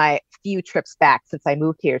was one of my few trips back since I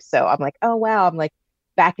moved here. So I'm like, oh, wow, I'm like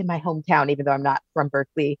back in my hometown, even though I'm not from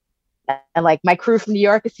Berkeley. And like my crew from New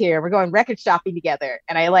York is here. We're going record shopping together.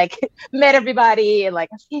 And I like met everybody and like,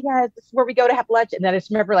 hey guys, this is where we go to have lunch. And then I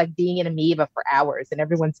just remember like being in Amoeba for hours and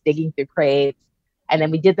everyone's digging through crates. And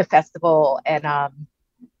then we did the festival. And I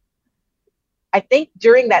think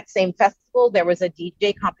during that same festival, there was a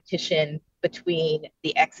DJ competition between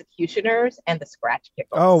the Executioners and the Scratch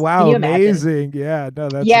Pickles. Oh, wow. Amazing. Yeah, no,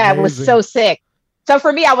 that's amazing. It was so sick. So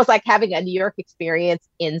for me, I was like having a New York experience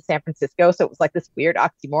in San Francisco. So it was like this weird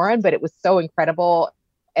oxymoron, but it was so incredible.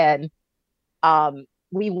 And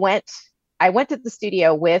we went, I went to the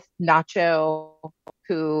studio with Nacho,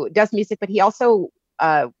 who does music, but he also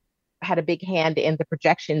had a big hand in the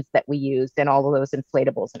projections that we used and all of those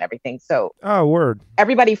inflatables and everything. So oh, word.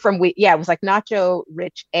 Everybody from it was like Nacho,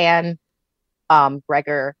 Rich, and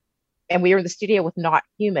Gregor, and we were in the studio with Not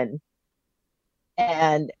Human.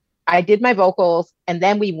 And I did my vocals, and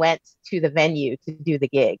then we went to the venue to do the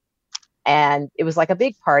gig. And it was like a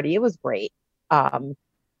big party. It was great. And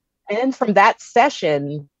then from that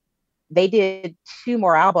session, they did 2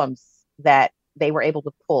 more albums that they were able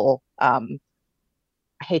to pull. I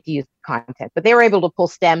hate to use content, but they were able to pull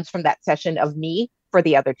stems from that session of me for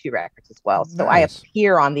the other 2 records as well. So I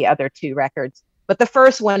appear on the other 2 records. But the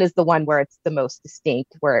first one is the one where it's the most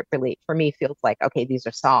distinct, where it really, for me, feels like, okay, these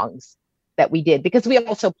are songs that we did, because we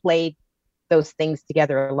also played those things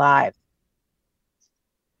together live.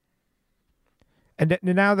 And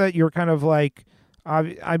now that you're kind of like,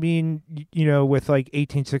 I mean, you know, with like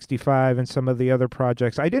 1865 and some of the other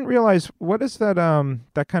projects, I didn't realize, what is that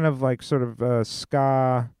that kind of like sort of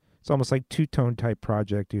ska, it's almost like 2-tone type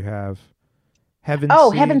project you have?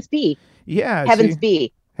 Heaven's Be. Yeah. Heaven's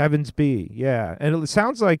Be. Heaven's Be, yeah. And it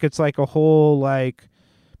sounds like it's like a whole like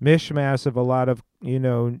mishmash of a lot of, you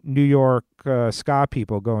know, New York ska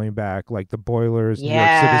people going back, like the Boilers, New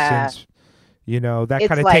York Citizens. You know, that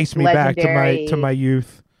kind of like takes me legendary back to my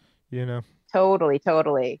youth, you know.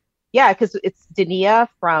 Totally. Yeah, because it's Dania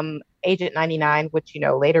from Agent 99, which, you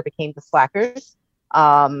know, later became the Slackers.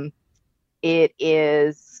 It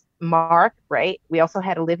is Mark, right? We also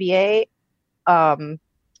had Olivier from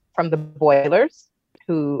the Boilers,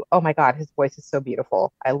 who, oh my God, his voice is so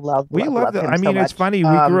beautiful. I love him. I mean, it's funny.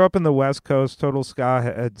 We grew up in the West Coast, total ska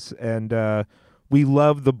heads, and we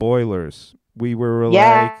loved the Boilers. We were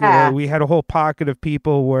like, we had a whole pocket of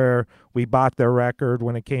people where we bought their record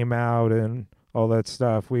when it came out and all that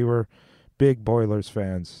stuff. We were big Boilers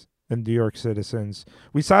fans and New York Citizens.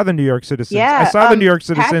 We saw the New York Citizens. Yeah, I saw the New York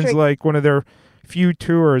Citizens Patrick, like one of their few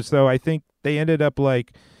tours, though. I think they ended up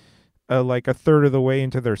like a third of the way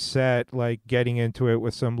into their set, like getting into it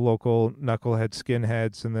with some local knucklehead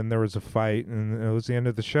skinheads, and then there was a fight, and it was the end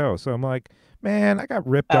of the show. So I'm like, man, I got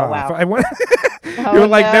ripped off. Wow. I went. You're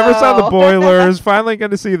like, never saw the Boilers. Finally going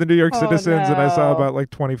to see the New York Citizens, and I saw about like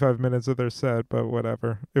 25 minutes of their set, but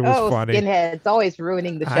whatever. It was funny. Skinheads always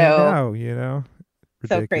ruining the show. I know, you know.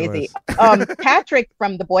 Ridiculous. So crazy. Patrick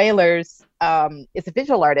from the Boilers is a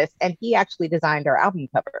visual artist, and he actually designed our album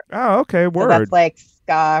cover. Oh, okay. Word. So that's like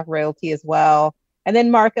ska royalty as well. And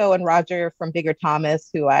then Marco and Roger from Bigger Thomas,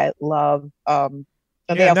 who I love. They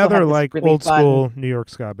another like really old school New York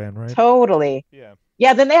ska band, right? Totally. Yeah.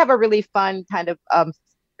 Then they have a really fun kind of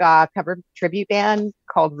ska cover tribute band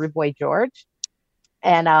called Rude Boy George.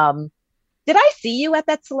 And did I see you at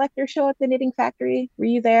that Selector show at the Knitting Factory? Were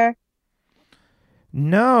you there?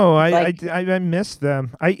 No, I missed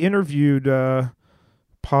them. I interviewed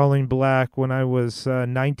Pauline Black when I was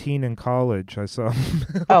 19 in college. I saw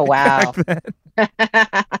them. Oh, wow.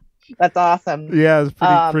 That's awesome. Yeah, it's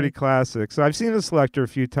pretty classic. So I've seen the Selector a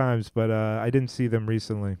few times, but I didn't see them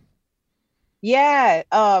recently. Yeah.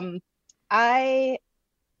 How did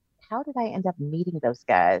I end up meeting those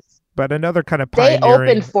guys? But another kind of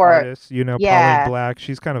pioneering artist, you know, yeah. Pauline Black.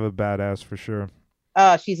 She's kind of a badass for sure.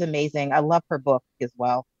 Oh, she's amazing. I love her book as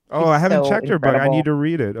well. Oh, I haven't checked her book. I need to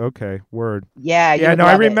read it. Okay, word. Yeah. Yeah, no,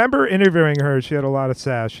 I remember interviewing her. She had a lot of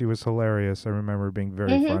sass. She was hilarious. I remember being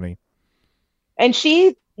very funny. And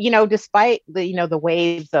she, you know, despite the, you know, the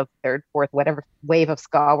waves of third, fourth, whatever wave of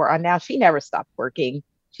ska we're on now, she never stopped working.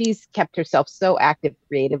 She's kept herself so active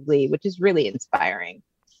creatively, which is really inspiring.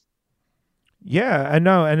 Yeah, I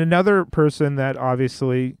know. And another person that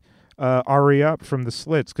obviously Ari Up from the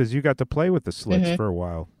Slits, because you got to play with the Slits for a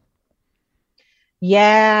while.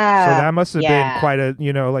 Yeah. So that must have been quite a,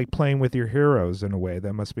 you know, like playing with your heroes in a way.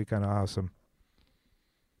 That must be kind of awesome.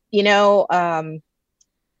 You know,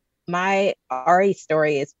 my Ari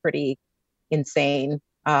story is pretty insane.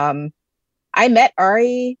 I met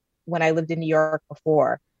Ari when I lived in New York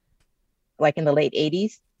before, like in the late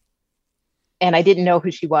 80s. And I didn't know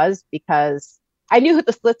who she was because I knew who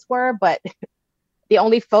the Slits were, but the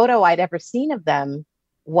only photo I'd ever seen of them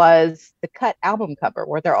was the Cut album cover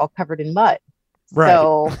where they're all covered in mud. Right.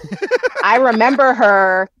 So I remember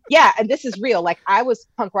her. Yeah. And this is real. Like I was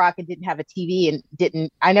punk rock and didn't have a TV and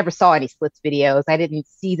I never saw any Slits videos. I didn't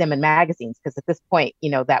see them in magazines because at this point,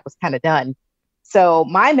 you know, that was kind of done. So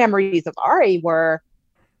my memories of Ari were,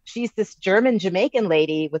 she's this German Jamaican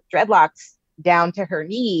lady with dreadlocks down to her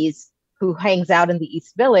knees who hangs out in the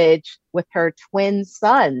East Village with her twin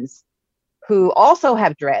sons who also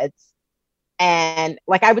have dreads. And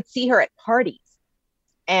like I would see her at parties.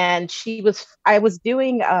 And I was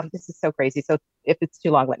doing, this is so crazy. So if it's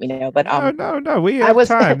too long, let me know. But no. We have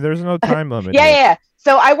time. There's no time limit. Yeah.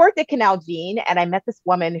 So I worked at Canal Jean and I met this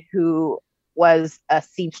woman who was a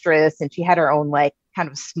seamstress, and she had her own like kind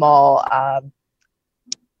of small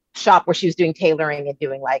shop where she was doing tailoring and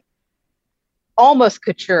doing like almost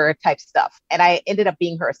couture type stuff. And I ended up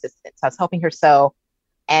being her assistant. So I was helping her sew.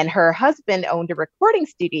 And her husband owned a recording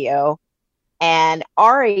studio, and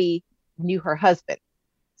Ari knew her husband.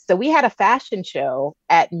 So we had a fashion show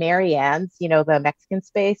at Marianne's, you know, the Mexican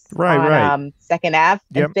space on 2nd Ave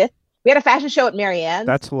and 5th. We had a fashion show at Marianne's.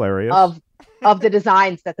 That's hilarious. Of the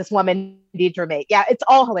designs that this woman Deidre made. Yeah, it's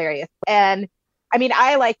all hilarious. And I mean,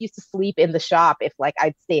 I like used to sleep in the shop if like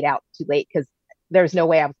I'd stayed out too late, because there's no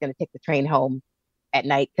way I was going to take the train home at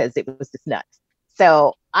night because it was just nuts.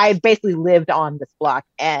 So I basically lived on this block,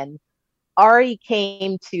 and Ari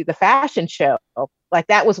came to the fashion show. Like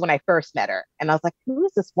that was when I first met her. And I was like, who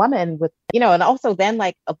is this woman with, you know, and also then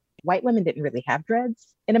like white women didn't really have dreads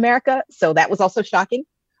in America. So that was also shocking.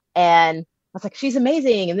 And I was like, she's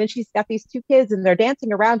amazing. And then she's got these 2 kids and they're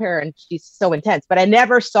dancing around her and she's so intense. But I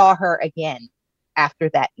never saw her again after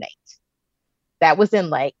that night. That was in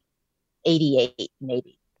like 88,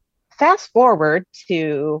 maybe. Fast forward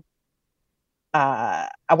to, I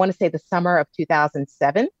want to say the summer of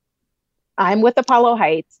 2007. I'm with Apollo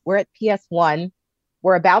Heights. We're at PS1.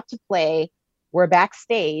 We're about to play. We're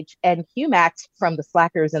backstage, and Hugh Max from the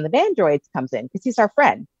Slackers and the Bandroids comes in because he's our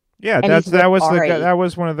friend. Yeah, that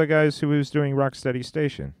was one of the guys who was doing Rocksteady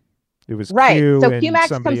Station. It was right. Q so and Hugh Max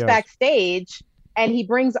comes else. backstage, and he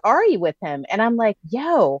brings Ari with him, and I'm like,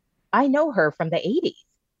 "Yo, I know her from the '80s."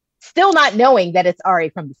 Still not knowing that it's Ari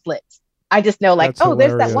from the Slits. I just know, like,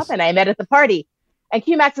 there's that woman I met at the party. And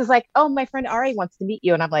Hugh Max is like, "Oh, my friend Ari wants to meet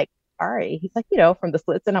you," and I'm like, "Ari?" He's like, "You know, from the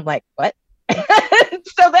Slits," and I'm like, "What?"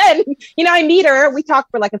 So then, you know, I meet her. We talk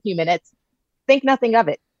for like a few minutes. Think nothing of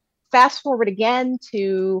it. Fast forward again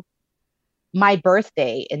to my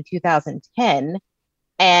birthday in 2010,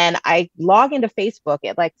 and I log into Facebook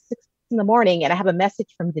at like 6 in the morning, and I have a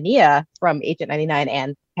message from Dania from Agent 99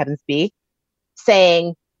 and Heavens B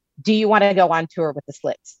saying, "Do you want to go on tour with the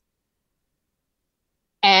Slits?"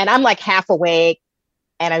 And I'm like half awake,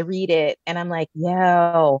 and I read it, and I'm like,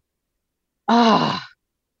 yo,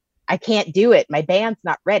 I can't do it. My band's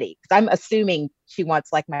not ready. Because I'm assuming she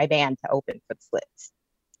wants like my band to open for the Slits.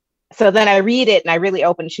 So then I read it and I really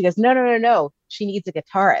open it. She goes, no. She needs a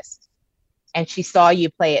guitarist. And she saw you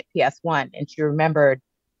play at PS1 and she remembered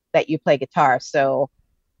that you play guitar. So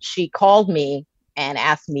she called me and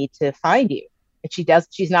asked me to find you. And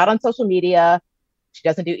she's not on social media. She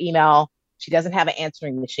doesn't do email. She doesn't have an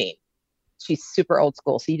answering machine. She's super old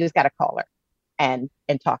school. So you just got to call her and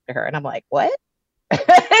talk to her. And I'm like, what?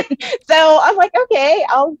 So I'm like, okay,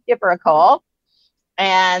 I'll give her a call.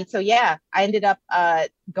 And so, yeah, I ended up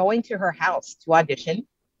going to her house to audition.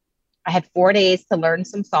 I had 4 days to learn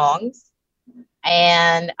some songs.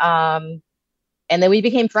 And then we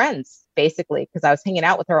became friends, basically, because I was hanging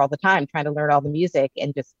out with her all the time, trying to learn all the music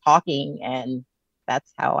and just talking. And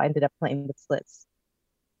that's how I ended up playing with Slits.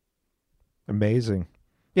 Amazing.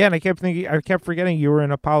 Yeah, and I kept forgetting you were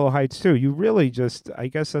in Apollo Heights too. You really I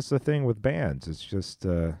guess that's the thing with bands. It's just,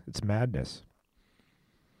 it's madness.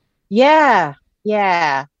 Yeah.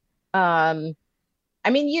 I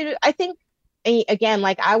mean, I think, again,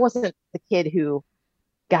 like I wasn't the kid who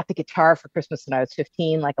got the guitar for Christmas when I was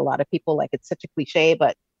 15, like a lot of people, like it's such a cliche.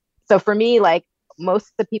 But so for me, like most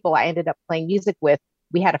of the people I ended up playing music with,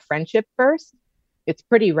 we had a friendship first. It's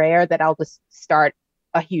pretty rare that I'll just start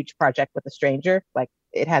a huge project with a stranger. Like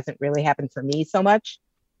it hasn't really happened for me so much.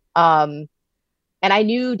 And I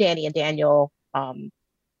knew Danny and Daniel.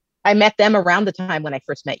 I met them around the time when I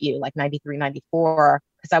first met you, like 93, 94,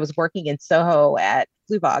 because I was working in Soho at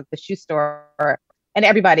Fluvog, the shoe store, and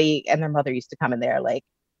everybody and their mother used to come in there. Like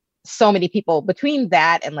so many people between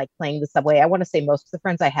that and like playing the subway. I want to say most of the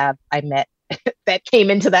friends I met that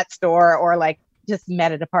came into that store or like just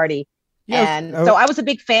met at a party. Yes. And so I was a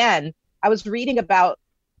big fan. I was reading about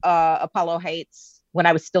Apollo Heights when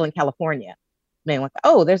I was still in California. And I'm like,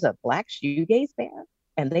 oh, there's a black shoegaze band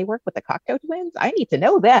and they work with the Cocteau Twins. I need to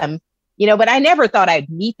know them, you know, but I never thought I'd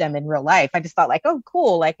meet them in real life. I just thought like, oh,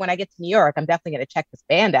 cool. Like when I get to New York, I'm definitely going to check this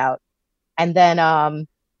band out. And then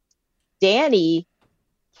Danny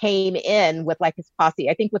came in with like his posse,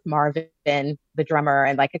 I think with Marvin, the drummer,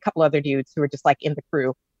 and like a couple other dudes who were just like in the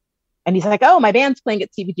crew. And he's like, oh, my band's playing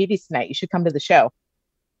at CBGB's tonight. You should come to the show.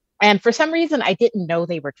 And for some reason, I didn't know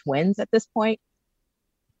they were twins at this point.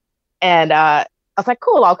 And I was like,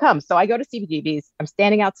 cool, I'll come. So I go to CBGB's. I'm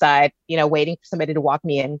standing outside, waiting for somebody to walk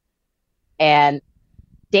me in. And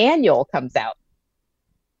Daniel comes out.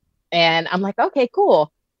 And I'm like, okay,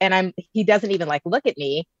 cool. And he doesn't even like look at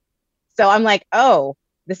me. So I'm like, oh,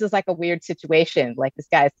 this is like a weird situation. Like this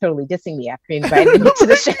guy is totally dissing me after he invited me to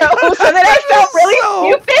the show. So then I felt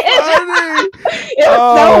really stupid. It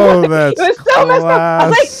was so messed up. I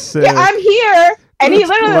was like, yeah, I'm here. And he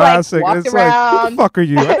literally like walked around. Like, who the fuck are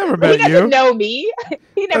you? I never met you. He doesn't know me.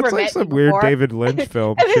 He never That's met like some me weird before. David Lynch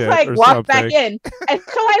film. And shit just like or walked something. back in. And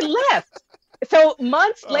so I left. So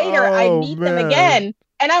months later, I meet them again.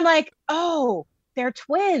 And I'm like, oh, they're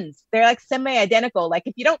twins. They're like semi-identical. Like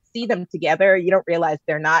if you don't see them together, you don't realize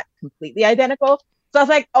they're not completely identical. So I was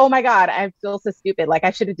like, oh my God, I feel so stupid. Like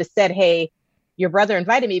I should have just said, hey, your brother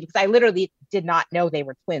invited me, because I literally did not know they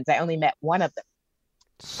were twins. I only met one of them.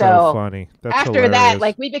 So funny. That's after hilarious. that,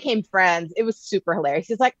 like we became friends. It was super hilarious.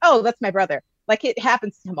 He's like, oh, that's my brother. Like it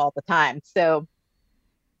happens to him all the time. So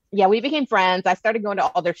yeah, we became friends. I started going to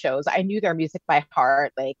all their shows. I knew their music by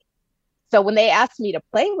heart. Like, so when they asked me to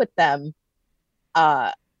play with them,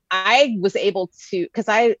 I was able to, because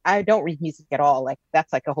I don't read music at all. Like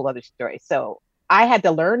that's like a whole other story. So I had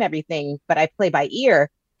to learn everything, but I play by ear.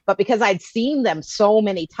 But because I'd seen them so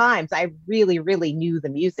many times, I really, really knew the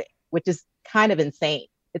music, which is kind of insane.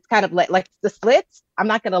 It's kind of like the Slits. I'm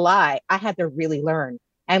not going to lie. I had to really learn.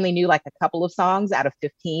 I only knew like a couple of songs out of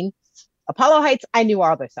 15. Apollo Heights, I knew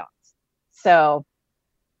all their songs. So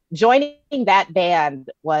joining that band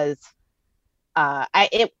was,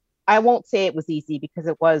 I won't say it was easy, because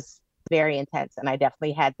it was very intense, and I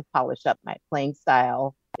definitely had to polish up my playing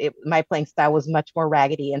style. My playing style was much more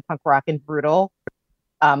raggedy and punk rock and brutal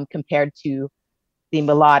compared to the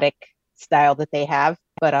melodic style that they have.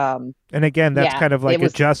 But and again, that's kind of like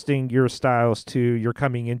adjusting your styles to, you're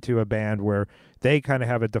coming into a band where they kind of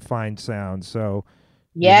have a defined sound. So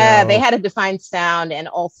yeah, they had a defined sound, and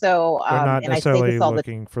also they're not necessarily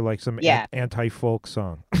looking for like some anti-folk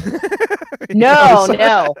song.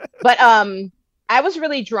 No. But I was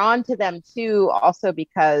really drawn to them too, also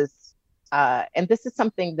because, and this is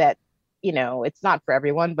something that, it's not for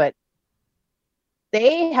everyone, but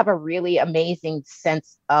they have a really amazing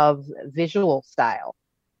sense of visual style.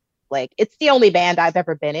 Like it's the only band I've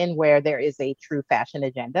ever been in where there is a true fashion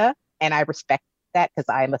agenda. And I respect that, because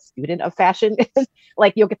I'm a student of fashion.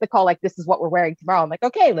 Like you'll get the call, like, this is what we're wearing tomorrow. I'm like,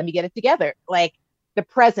 okay, let me get it together. Like the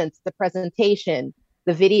presence, the presentation,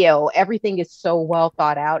 the video, everything is so well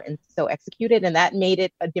thought out and so executed. And that made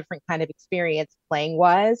it a different kind of experience playing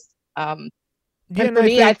wise. And for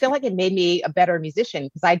me, I feel like it made me a better musician,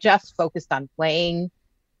 because I just focused on playing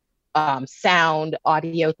sound,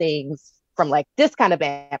 audio things from like this kind of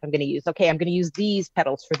amp I'm going to use. Okay, I'm going to use these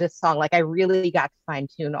pedals for this song. Like I really got to fine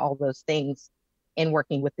tune all those things in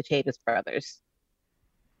working with the Chavis brothers.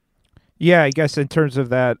 Yeah, I guess in terms of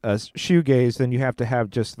that shoegaze, then you have to have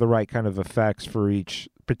just the right kind of effects for each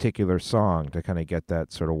particular song to kind of get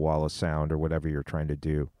that sort of wall of sound or whatever you're trying to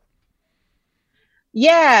do.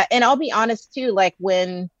 Yeah, and I'll be honest too, like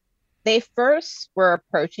when they first were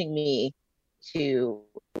approaching me to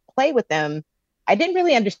play with them, I didn't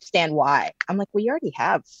really understand why. I'm like, well, you already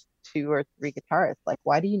have 2 or 3 guitarists. Like,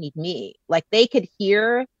 why do you need me? Like, they could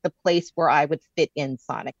hear the place where I would fit in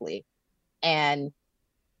sonically. And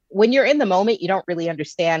when you're in the moment, you don't really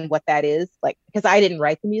understand what that is. Like, because I didn't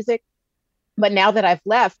write the music. But now that I've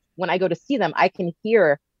left, when I go to see them, I can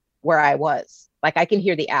hear where I was. Like, I can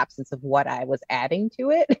hear the absence of what I was adding to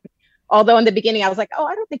it. Although in the beginning, I was like, oh,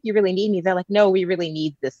 I don't think you really need me. They're like, no, we really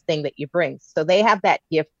need this thing that you bring. So they have that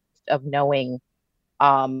gift of knowing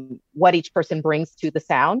what each person brings to the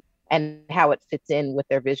sound and how it fits in with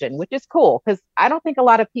their vision, which is cool, because I don't think a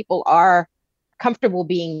lot of people are comfortable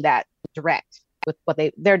being that direct with what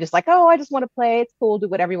they're just like, oh, I just want to play. It's cool. Do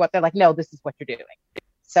whatever you want. They're like, no, this is what you're doing.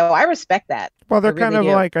 So I respect that. Well, they're kind of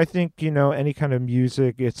like, I think, any kind of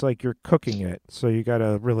music, it's like you're cooking it. So you got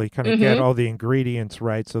to really kind of get all the ingredients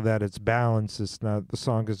right so that it's balanced. It's not, the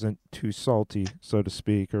song isn't too salty, so to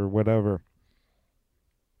speak, or whatever.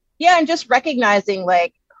 Yeah, and just recognizing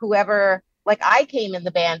like whoever, like I came in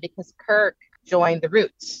the band because Kirk joined the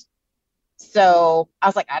Roots. So I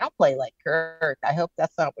was like, I don't play like Kirk. I hope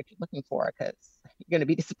that's not what you're looking for, because you're going to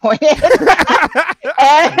be disappointed.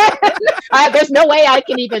 And there's no way I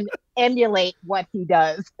can even emulate what he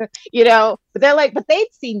does, But they're like, but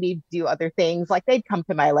they'd seen me do other things. Like they'd come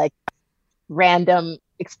to my like random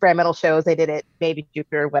experimental shows I did at Baby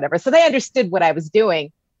Jupiter or whatever. So they understood what I was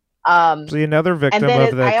doing. See, another victim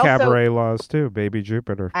of the cabaret laws too, Baby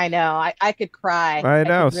Jupiter. I know. I could cry. I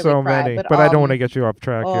know, really so cry, many. But I don't want to get you off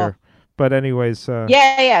track here. But anyways.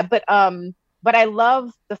 Yeah. But but I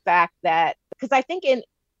love the fact that, because I think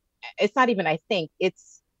it's not even, I think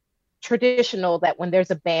it's traditional that when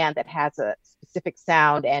there's a band that has a specific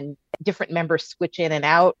sound and different members switch in and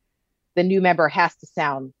out, the new member has to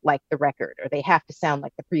sound like the record, or they have to sound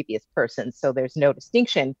like the previous person. So there's no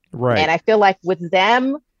distinction. Right. And I feel like with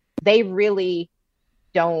them, they really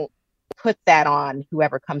don't put that on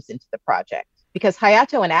whoever comes into the project, because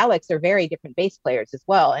Hayato and Alex are very different bass players as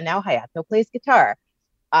well. And now Hayato plays guitar.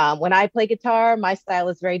 When I play guitar, my style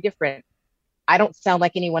is very different. I don't sound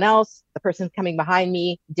like anyone else. The person coming behind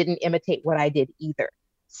me didn't imitate what I did either.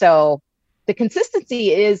 So the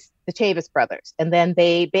consistency is the Chavis brothers. And then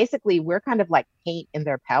we're kind of like paint in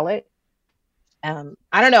their palette. I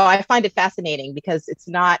don't know. I find it fascinating because it's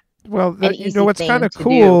not. Well, what's kind of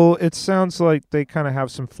cool, it sounds like they kind of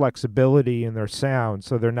have some flexibility in their sound,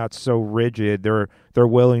 so they're not so rigid. They're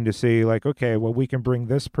willing to see, like, okay, well, we can bring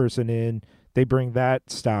this person in, they bring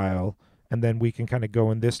that style, and then we can kind of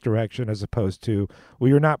go in this direction, as opposed to, well,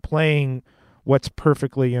 you're not playing what's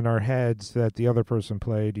perfectly in our heads that the other person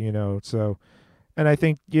played, so. And I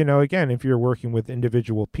think, again, if you're working with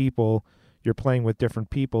individual people, you're playing with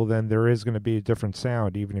different people, then there is going to be a different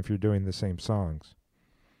sound, even if you're doing the same songs.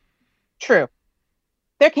 True.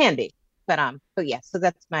 There can be, but yeah, so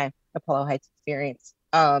that's my Apollo Heights experience.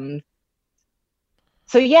 So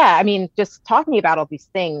yeah, I mean, just talking about all these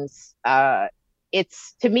things,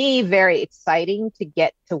 it's, to me, very exciting to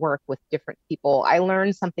get to work with different people. I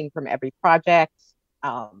learn something from every project.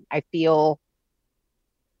 I feel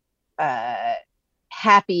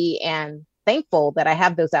happy and thankful that I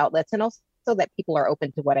have those outlets, and also that people are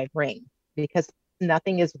open to what I bring, because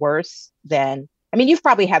nothing is worse than, I mean, you've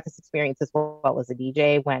probably had this experience as well as a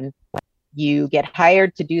DJ, when you get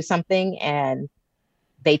hired to do something and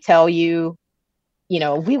they tell you,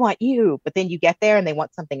 we want you, but then you get there and they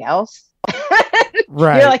want something else.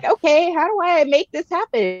 Right. You're like, okay, how do I make this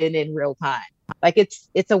happen in real time? Like,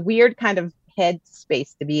 it's a weird kind of head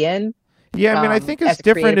space to be in. Yeah, I mean, I think it's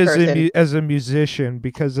different as a musician,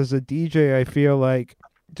 because as a DJ, I feel like,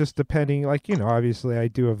 just depending, like, obviously I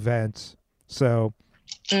do events, so,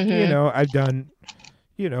 I've done,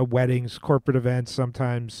 weddings, corporate events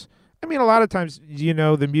sometimes. I mean, a lot of times,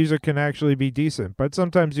 the music can actually be decent, but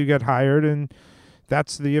sometimes you get hired and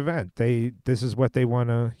that's the event. This is what they want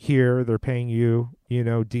to hear. They're paying you,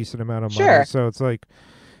 decent amount of money. Sure. So it's like,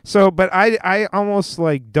 but I almost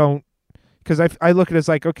like don't, because I look at it as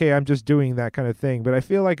like, okay, I'm just doing that kind of thing. But I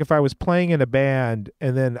feel like if I was playing in a band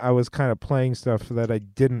and then I was kind of playing stuff that I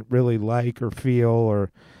didn't really like or feel,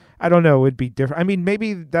 or I don't know, it'd be different. I mean,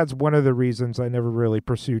 maybe that's one of the reasons I never really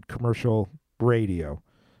pursued commercial radio.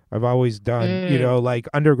 I've always done, like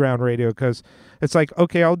underground radio, because it's like,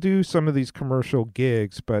 okay, I'll do some of these commercial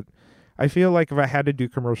gigs, but I feel like if I had to do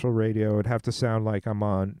commercial radio, it'd have to sound like I'm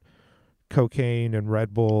on cocaine and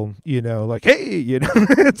Red Bull, like, hey,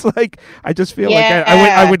 it's like, I just feel like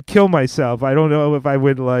I would kill myself. I don't know if I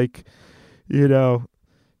would, like,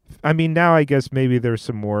 I mean, now I guess maybe there's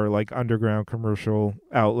some more like underground commercial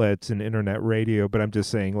outlets and internet radio, but I'm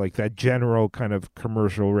just saying, like, that general kind of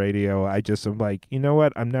commercial radio, I just am like, you know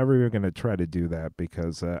what? I'm never even going to try to do that,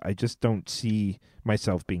 because I just don't see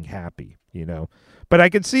myself being happy, But I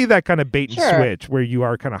can see that kind of bait and switch where you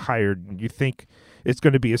are kind of hired and you think it's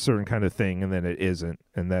going to be a certain kind of thing, and then it isn't.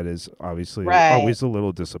 And that is obviously always a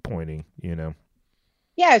little disappointing,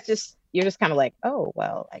 Yeah, it's just, you're just kind of like, oh,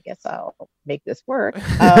 well, I guess I'll make this work.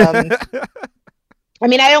 I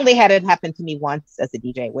mean, I only had it happen to me once as a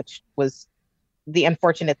DJ, which was, the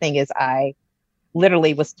unfortunate thing is, I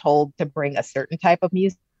literally was told to bring a certain type of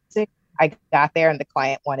music. I got there and the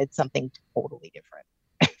client wanted something totally different.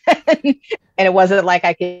 And it wasn't like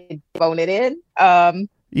I could phone it in.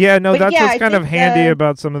 Yeah, no, that's what's kind of handy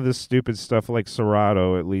about some of this stupid stuff like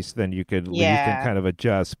Serato. At least then you can kind of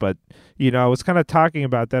adjust. But, I was kind of talking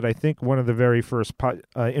about that. I think one of the very first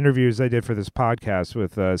interviews I did for this podcast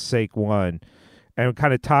with Sake One, and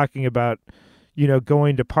kind of talking about,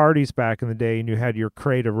 going to parties back in the day and you had your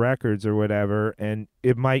crate of records or whatever, and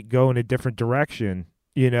it might go in a different direction,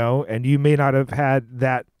 and you may not have had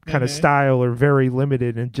that kind of style, or very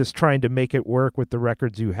limited, and just trying to make it work with the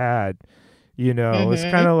records you had. It's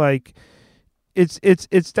kind of like,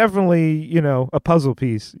 it's definitely, a puzzle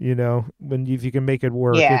piece, if you can make it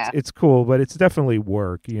work, it's cool, but it's definitely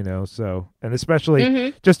work, so, and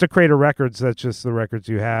especially just to create a records, that's just the records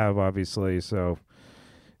you have, obviously. So,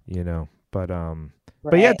 but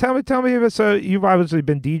yeah, tell me about, so you've obviously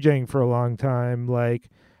been DJing for a long time. Like,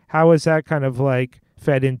 how is that kind of like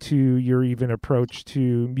fed into your even approach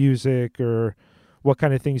to music, or what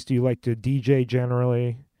kind of things do you like to DJ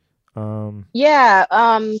generally? When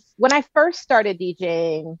I first started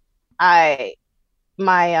DJing, I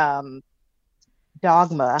my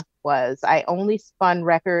dogma was I only spun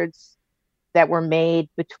records that were made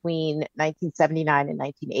between 1979 and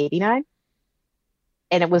 1989.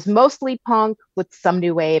 And it was mostly punk with some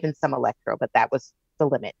new wave and some electro, but that was the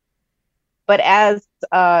limit. But as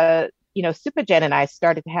Supergen and I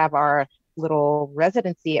started to have our little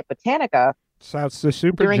residency at Botanica Shouts to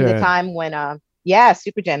Super during the Jet. time when yeah,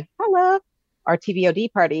 Supergen, hello, our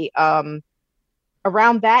TVOD party.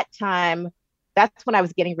 Around that time, that's when I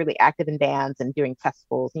was getting really active in bands and doing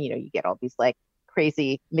festivals. And, you get all these like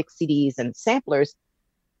crazy mix CDs and samplers.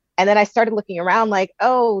 And then I started looking around like,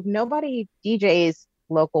 oh, nobody DJs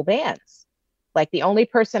local bands. Like the only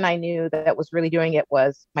person I knew that was really doing it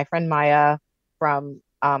was my friend Maya from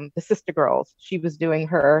the Sister Girls. She was doing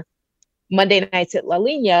her Monday nights at La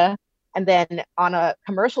Lina. And then on a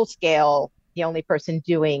commercial scale, the only person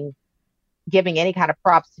giving any kind of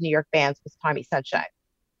props to New York bands was Tommy Sunshine.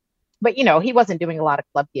 But he wasn't doing a lot of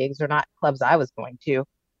club gigs or not clubs I was going to.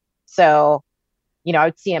 So, I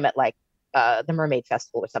would see him at like the Mermaid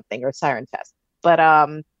Festival or something or Siren Fest. But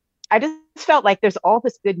I just felt like there's all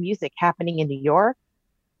this good music happening in New York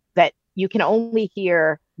that you can only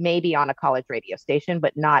hear maybe on a college radio station,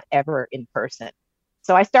 but not ever in person.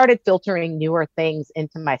 So I started filtering newer things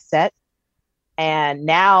into my set. And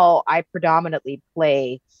now I predominantly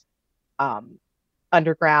play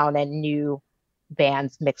underground and new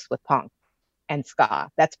bands mixed with punk and ska.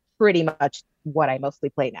 That's pretty much what I mostly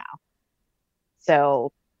play now.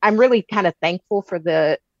 So I'm really kind of thankful for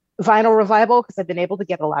the vinyl revival because I've been able to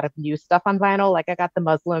get a lot of new stuff on vinyl. Like I got the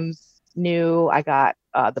Muslims new, I got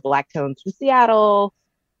the Black Tones from Seattle.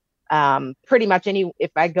 Pretty much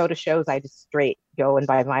if I go to shows, I just straight go and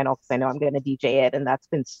buy vinyl because I know I'm going to DJ it, and that's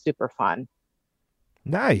been super fun.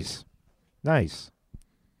 Nice. Nice.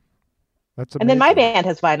 That's And then my amazing. band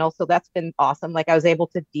has vinyl, so that's been awesome. Like I was able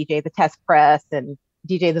to DJ the Test Press and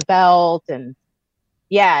DJ the Belt, and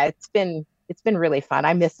yeah, it's been really fun.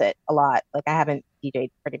 I miss it a lot. Like I haven't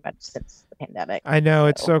DJed pretty much since the pandemic. I know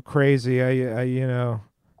it's So so crazy.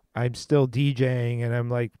 I'm still DJing and I'm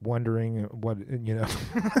like wondering what,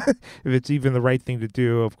 if it's even the right thing to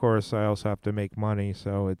do. Of course, I also have to make money,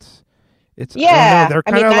 so it's I don't know. yeah, They're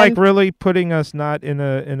I kind mean of like I'm really putting us not in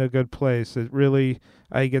a good place. It really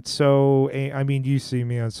I get so I mean, you see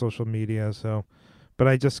me on social media, so but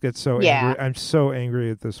I just get so yeah, angry. I'm so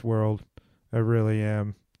angry at this world. I really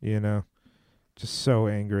am, just so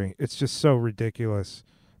angry. It's just so ridiculous.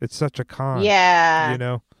 It's such a con, you yeah.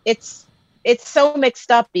 know. It's it's so mixed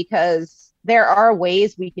up because there are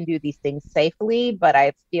ways we can do these things safely, but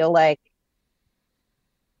I feel like,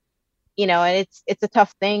 and it's a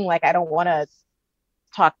tough thing. Like I don't want to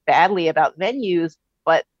talk badly about venues,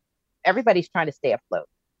 but everybody's trying to stay afloat.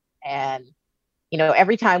 And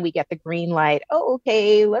every time we get the green light, oh,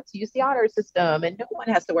 okay, let's use the honor system and no one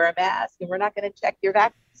has to wear a mask and we're not going to check your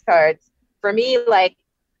vax cards. For me, like,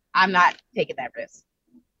 I'm not taking that risk.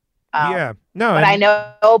 Yeah. No, But I and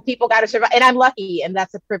know people got to survive, and I'm lucky, and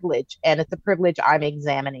that's a privilege. And it's a privilege I'm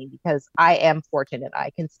examining because I am fortunate. I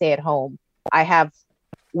can stay at home. I have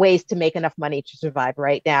ways to make enough money to survive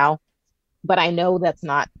right now, but I know that's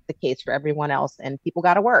not the case for everyone else. And people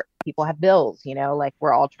got to work. People have bills, like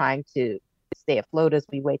we're all trying to stay afloat as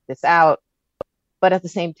we wait this out. But at the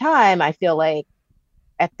same time, I feel like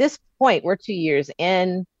at this point, we're 2 years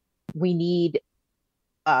in, we need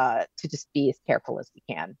to just be as careful as we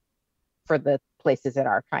can for the places that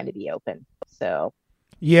are trying to be open. So,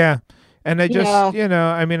 yeah. And I you just, know,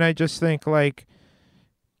 I mean, I just think like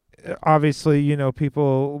obviously,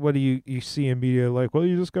 people, what do you see in media like, well,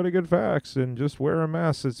 you just got to get vaxxed and just wear a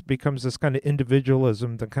mask. It becomes this kind of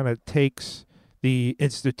individualism that kind of takes the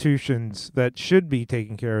institutions that should be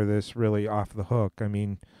taking care of this really off the hook. I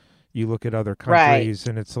mean, you look at other right, countries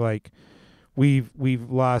and it's like we've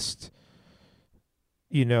lost,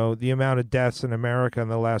 the amount of deaths in America in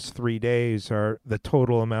the last 3 days are the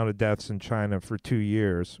total amount of deaths in China for 2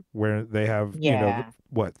 years, where they have, yeah,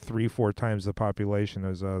 what, 3, 4 times the population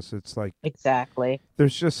as us. It's like exactly.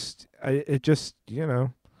 there's just, it just, I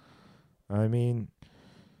mean,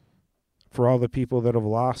 for all the people that have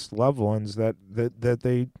lost loved ones that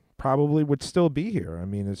they probably would still be here. I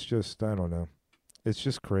mean, it's just, I don't know. It's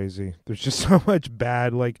just crazy. There's just so much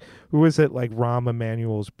bad. Like, who is it? Like Rahm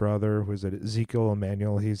Emanuel's brother. Who is it? Ezekiel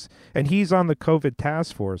Emanuel. He's on the COVID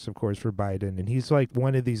task force, of course, for Biden, and he's like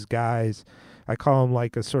one of these guys I call him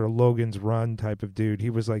like a sort of Logan's Run type of dude. He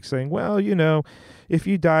was like saying, well, if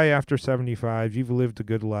you die after 75, you've lived a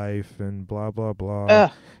good life and blah, blah, blah.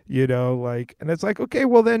 Ugh. And it's like, okay,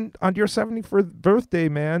 well then on your 74th birthday,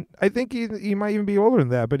 man, I think he might even be older than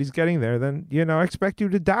that, but he's getting there. Then, I expect you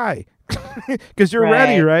to die because you're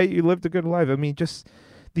ready, right? You lived a good life. I mean, just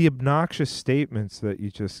the obnoxious statements that you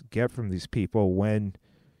just get from these people when,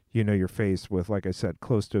 you're faced with, like I said,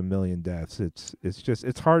 close to 1 million deaths.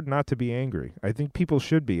 It's hard not to be angry. I think people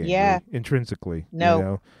should be angry intrinsically.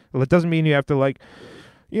 No. Well, it doesn't mean you have to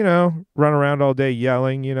run around all day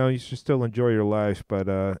yelling, you should still enjoy your life. But,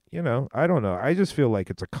 I don't know. I just feel like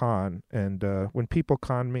it's a con. And when people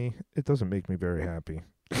con me, it doesn't make me very happy.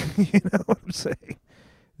 You know what I'm saying?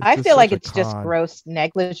 I feel like it's just gross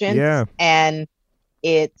negligence. Yeah. And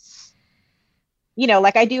it's,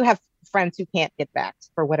 like I do have friends who can't get vaxxed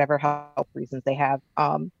for whatever health reasons they have.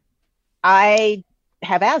 I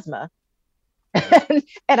have asthma and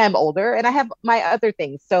I'm older and I have my other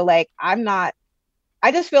things. So like, I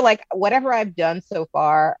just feel like whatever I've done so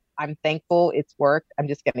far, I'm thankful it's worked. I'm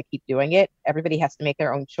just going to keep doing it. Everybody has to make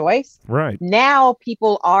their own choice. Right. Now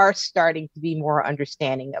people are starting to be more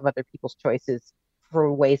understanding of other people's choices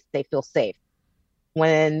for ways they feel safe.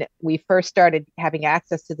 When we first started having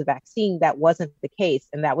access to the vaccine, that wasn't the case.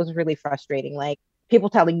 And that was really frustrating. Like people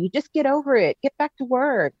telling you, just get over it, get back to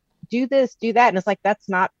work, do this, do that. And it's like, that's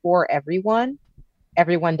not for everyone.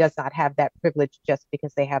 Everyone does not have that privilege just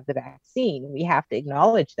because they have the vaccine. We have to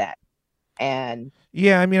acknowledge that. And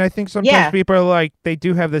yeah, I mean, I think sometimes people are like, they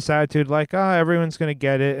do have this attitude like, everyone's going to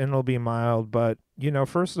get it and it'll be mild. But,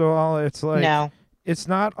 first of all, it's like, no, it's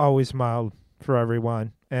not always mild for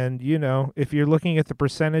everyone. And, if you're looking at the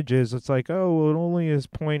percentages, it's like, oh, well, it only is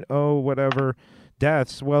 0.0 whatever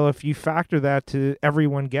deaths. Well, if you factor that to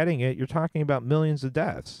everyone getting it, you're talking about millions of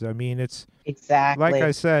deaths. I mean, it's exactly like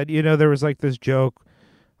I said, there was like this joke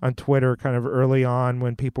on Twitter kind of early on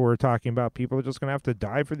when people were talking about people are just going to have to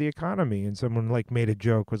die for the economy. And someone like made a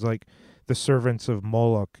joke, was like the servants of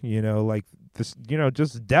Moloch, like this,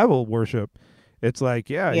 just devil worship. It's like,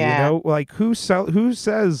 like who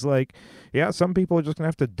says like, some people are just going to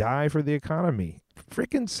have to die for the economy.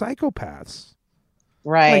 Freaking psychopaths.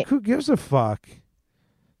 Right. Like, who gives a fuck?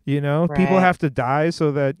 Right. People have to die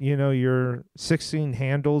so that, your 16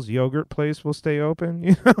 handles yogurt place will stay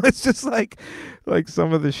open. It's just like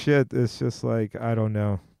some of the shit is just like, I don't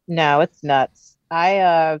know. No, it's nuts.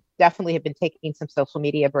 I definitely have been taking some social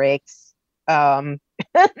media breaks. And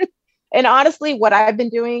honestly, what I've been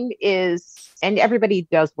doing is, and everybody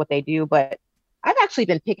does what they do, but I've actually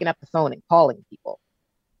been picking up the phone and calling people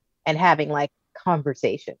and having like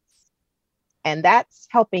conversations. And that's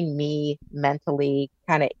helping me mentally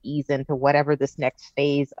kind of ease into whatever this next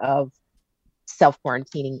phase of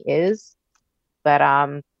self-quarantining is. But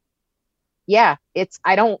I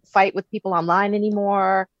don't fight with people online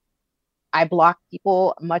anymore. I block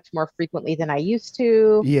people much more frequently than I used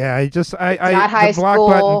to. Yeah, the block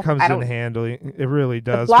button comes in handy. It really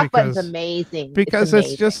does. The block button's amazing. Because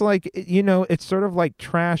it's just like, it's sort of like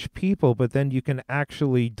trash people, but then you can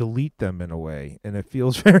actually delete them in a way, and it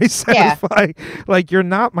feels very satisfying. Yeah. Like, you're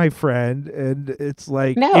not my friend, and it's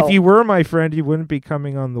like, if you were my friend, you wouldn't be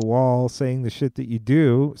coming on the wall saying the shit that you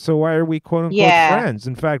do. So why are we quote unquote friends?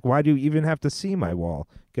 In fact, why do you even have to see my wall?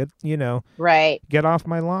 Get off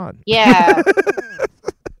my lawn. Yeah.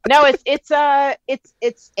 No,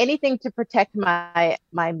 it's anything to protect my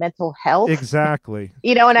mental health. Exactly.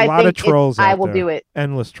 And a lot of trolls I will do it.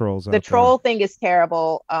 Endless trolls. The troll thing is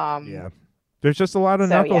terrible. Yeah. There's just a lot of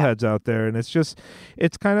knuckleheads out there, and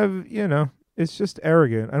it's kind of, it's just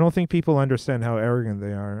arrogant. I don't think people understand how arrogant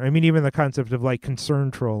they are. I mean, even the concept of like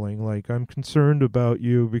concern trolling, like, I'm concerned about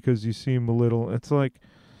you because you seem a little, it's like,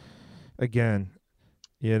 again,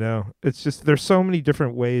 it's just, there's so many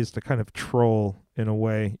different ways to kind of troll in a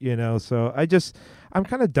way, so I'm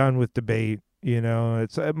kind of done with debate.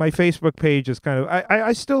 It's my Facebook page is kind of,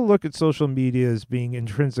 I still look at social media as being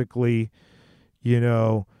intrinsically,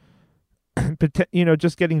 just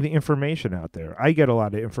getting the information out there. I get a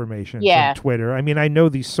lot of information from Twitter. I mean, I know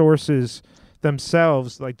these sources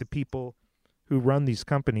themselves, like the people who run these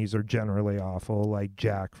companies are generally awful, like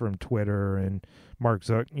Jack from Twitter and Mark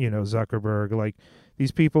Zuckerberg. Like,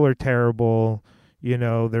 these people are terrible.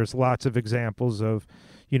 There's lots of examples of,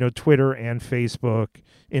 Twitter and Facebook,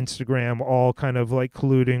 Instagram, all kind of like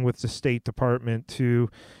colluding with the State Department to,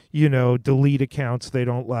 delete accounts they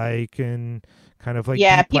don't like and kind of like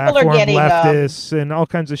people are getting leftists and all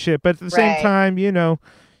kinds of shit. But at the same time,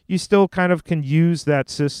 you still kind of can use that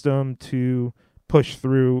system to push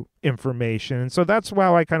through information. And so that's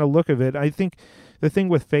how I kind of look at it. I think the thing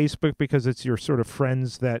with Facebook, because it's your sort of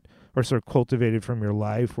friends that are sort of cultivated from your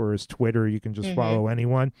life, whereas Twitter, you can just follow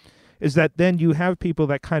anyone, is that then you have people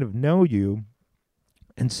that kind of know you.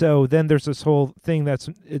 And so then there's this whole thing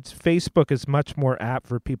Facebook is much more apt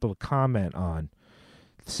for people to comment on,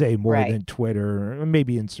 say more than Twitter or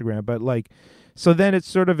maybe Instagram, but like, so then it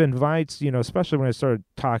sort of invites, especially when I started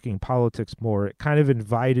talking politics more, it kind of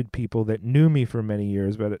invited people that knew me for many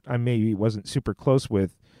years, but I maybe wasn't super close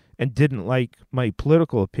with and didn't like my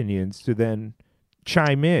political opinions to then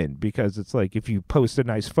chime in, because it's like, if you post a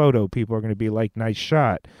nice photo, people are going to be like, nice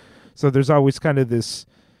shot. So there's always kind of this,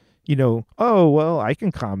 oh, well, I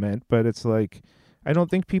can comment, but it's like, I don't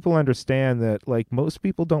think people understand that, like, most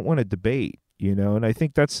people don't want to debate. And I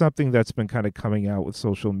think that's something that's been kind of coming out with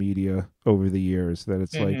social media over the years, that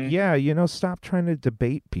it's like, yeah, stop trying to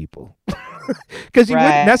debate people. Because you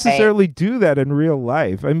wouldn't necessarily do that in real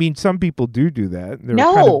life. I mean, some people do that. They're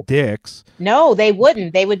kind of dicks. No, they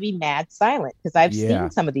wouldn't. They would be mad silent, because I've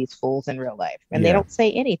seen some of these fools in real life, and they don't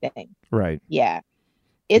say anything. Right. Yeah.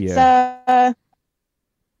 It's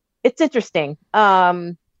it's interesting.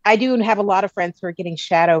 I do have a lot of friends who are getting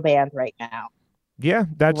shadow banned right now. Yeah,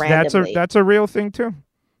 that's a real thing too.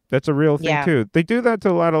 That's a real thing too. They do that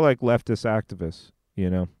to a lot of like leftist activists,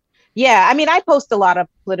 Yeah, I mean, I post a lot of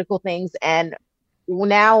political things, and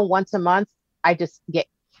now once a month I just get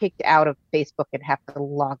kicked out of Facebook and have to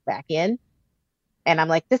log back in. And I'm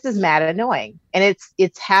like, this is mad annoying. And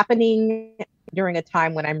it's happening during a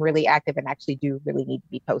time when I'm really active and actually do really need to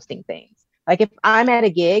be posting things. Like if I'm at a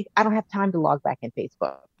gig, I don't have time to log back in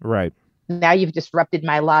Facebook. Right. Now you've disrupted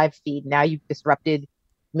my live feed. Now you've disrupted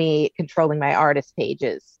me controlling my artist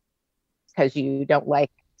pages because you don't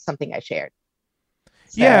like something I shared.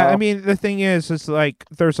 So, yeah, I mean, the thing is like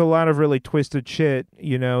there's a lot of really twisted shit.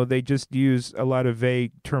 They just use a lot of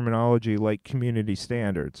vague terminology like community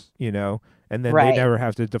standards, and then they never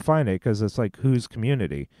have to define it, because it's like, whose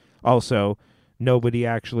community? Also, nobody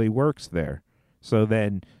actually works there. So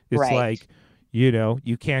then it's like,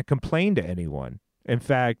 you can't complain to anyone. In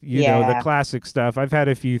fact, the classic stuff, I've had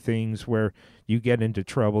a few things where you get into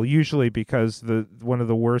trouble, usually because one of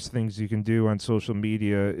the worst things you can do on social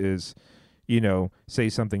media is, say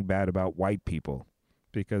something bad about white people,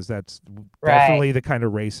 because that's definitely the kind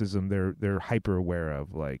of racism they're hyper aware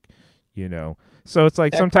of, like, So it's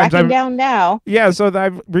like, they're sometimes I'm down now. Yeah, so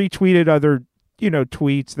I've retweeted other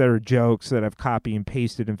tweets that are jokes that I've copy and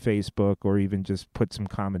pasted in Facebook, or even just put some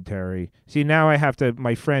commentary. See, now I have to,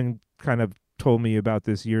 my friend kind of told me about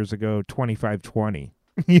this years ago, 2520,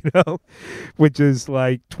 which is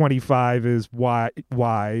like 25 is Y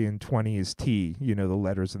and 20 is T, the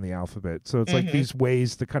letters in the alphabet. So it's like these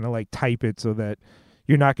ways to kind of like type it so that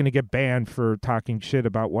you're not going to get banned for talking shit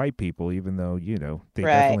about white people, even though, they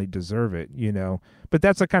definitely deserve it, But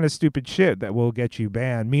that's the kind of stupid shit that will get you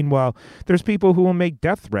banned. Meanwhile, there's people who will make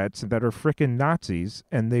death threats that are freaking Nazis,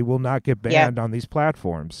 and they will not get banned on these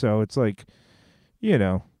platforms. So it's like,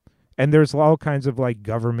 and there's all kinds of like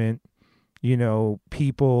government,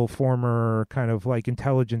 people, former kind of like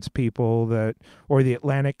intelligence people or the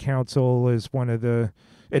Atlantic Council is one of the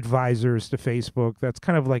advisors to Facebook. That's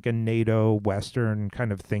kind of like a NATO Western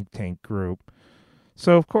kind of think tank group.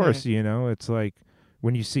 So of course, it's like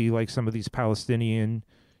when you see like some of these Palestinian,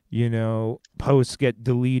 posts get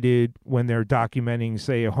deleted when they're documenting,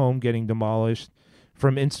 say, a home getting demolished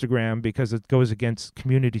from Instagram because it goes against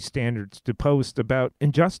community standards to post about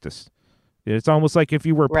injustice. It's almost like if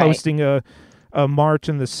you were posting a march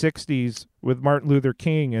in the 60s with Martin Luther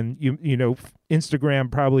King, and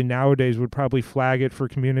Instagram probably nowadays would probably flag it for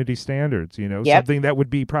community standards, something that would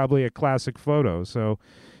be probably a classic photo. So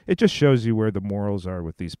it just shows you where the morals are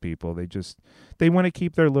with these people. They want to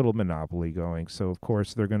keep their little monopoly going. So of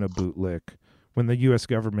course they're going to bootlick when the US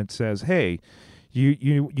government says, hey,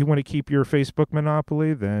 you want to keep your Facebook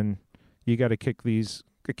monopoly, then you got to kick these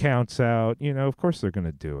accounts out. Of course they're going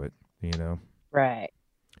to do it, Right.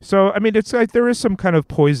 So, I mean, it's like there is some kind of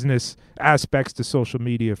poisonous aspects to social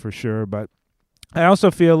media for sure, but I also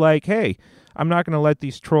feel like, hey, I'm not going to let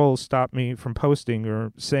these trolls stop me from posting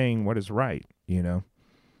or saying what is right,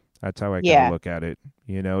 That's how I kind of look at it.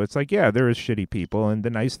 It's like, yeah, there is shitty people, and the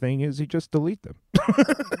nice thing is you just delete them.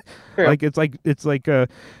 Like it's like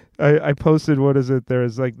I posted, what is it?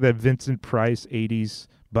 There's like that Vincent Price 80s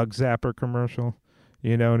bug zapper commercial,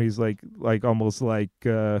 and he's like almost like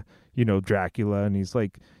Dracula, and he's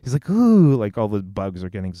like ooh, like all the bugs are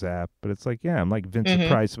getting zapped, but it's like, yeah, I'm like Vincent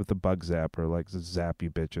Price with the bug zapper, like zap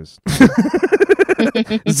you bitches.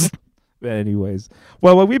 But anyways,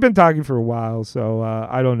 well, we've been talking for a while, so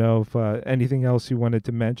I don't know if anything else you wanted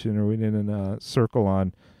to mention, or we didn't circle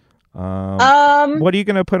on. What are you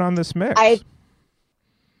going to put on this mix?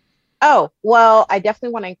 Oh, well, I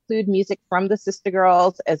definitely want to include music from the Sister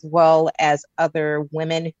Girls as well as other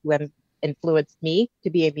women who have influenced me to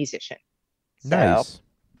be a musician. So, Nice.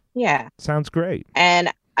 yeah. Sounds great.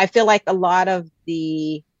 And I feel like a lot of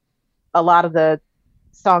the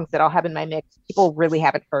songs that I'll have in my mix, people really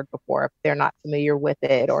haven't heard before if they're not familiar with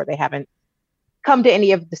it, or they haven't come to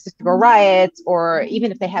any of the Sister Girl riots, or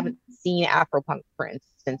even if they haven't seen Afropunk, for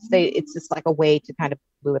instance. It's just like a way to kind of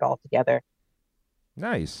glue it all together.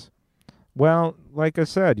 Nice. Well, like I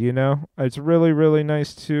said, it's really, really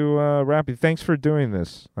nice to wrap you. Thanks for doing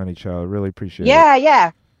this, Honey Child. Really appreciate it.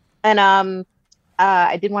 Yeah. And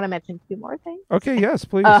I did want to mention two more things. Okay, yes,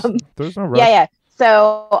 please. There's no rush. Yeah.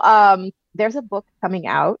 So there's a book coming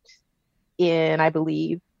out in, I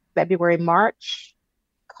believe, February, March,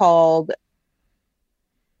 called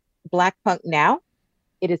Black Punk Now.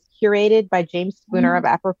 It is curated by James Spooner of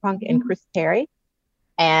Afropunk and Chris Terry.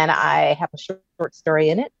 And I have a short story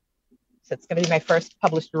in it. So it's going to be my first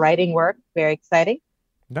published writing work. Very exciting.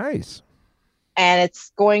 Nice. And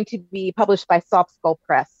it's going to be published by Soft Skull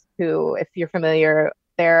Press, who, if you're familiar,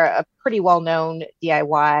 they're a pretty well-known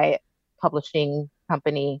DIY publishing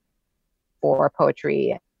company for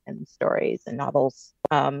poetry and stories and novels.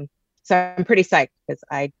 So I'm pretty psyched because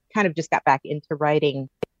I kind of just got back into writing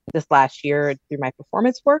this last year through my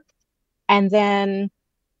performance work. And then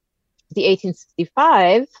the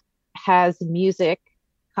 1865 has music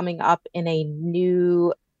coming up in a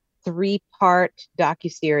new 3-part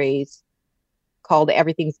docuseries called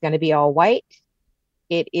Everything's Gonna Be All White.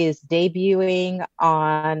 It is debuting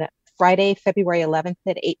on Friday, February 11th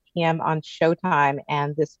at 8 p.m. on Showtime,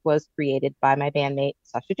 and this was created by my bandmate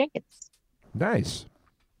Sasha Jenkins. Nice.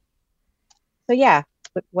 So yeah,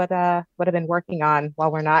 what I've been working on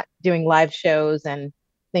while we're not doing live shows and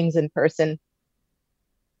things in person.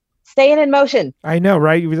 Staying in motion. I know,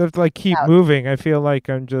 right? You have to keep moving. I feel like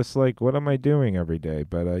I'm just what am I doing every day?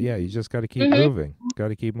 But yeah, you just got to keep moving. Got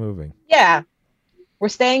to keep moving. Yeah, we're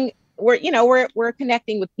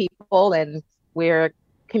connecting with people and we're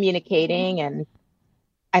communicating, and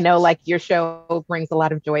I know your show brings a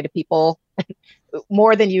lot of joy to people,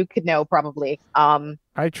 more than you could know probably. I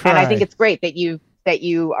try, and I think it's great that you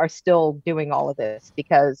are still doing all of this,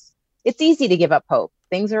 because it's easy to give up hope.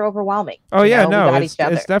 Things are overwhelming. Oh yeah, no, it's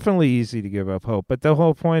definitely easy to give up hope. But the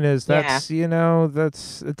whole point is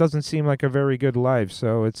it doesn't seem like a very good life.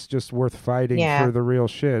 So it's just worth fighting for the real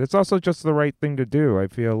shit. It's also just the right thing to do. I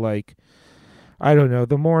feel like, I don't know,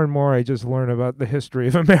 the more and more I just learn about the history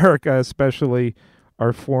of America, especially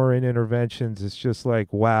our foreign interventions, it's just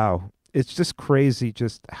wow. It's just crazy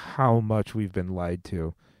just how much we've been lied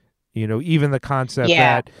to. Even the concept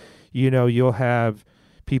that, you'll have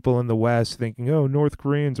people in the West thinking, oh, North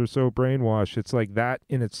Koreans are so brainwashed. It's that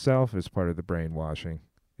in itself is part of the brainwashing.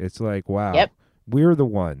 It's wow, we're the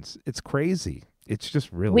ones. It's crazy. It's just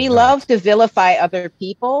really we nuts. Love to vilify other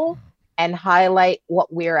people and highlight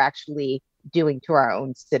what we're actually doing to our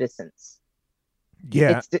own citizens.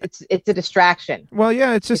 Yeah, it's a distraction. Well,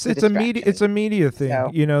 yeah, it's a media thing.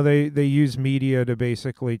 So, they use media to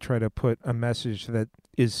basically try to put a message that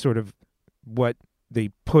is sort of what they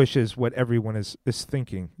push is what everyone is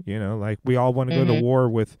thinking. We all want to go to war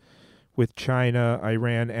with China,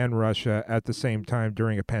 Iran, and Russia at the same time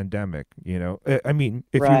during a pandemic. I mean,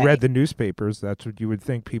 if you read the newspapers, that's what you would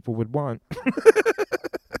think people would want.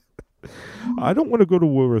 I don't want to go to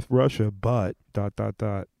war with Russia, but ...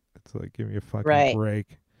 It's give me a fucking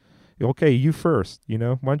break. Okay, you first. Why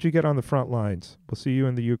don't you get on the front lines? We'll see you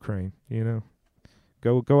in the Ukraine.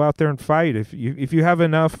 Go out there and fight. If you have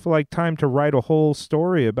enough time to write a whole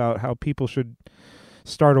story about how people should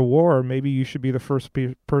start a war, maybe you should be the first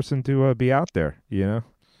person to be out there.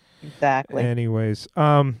 Exactly. Anyways,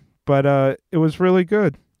 but it was really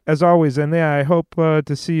good as always, and yeah, I hope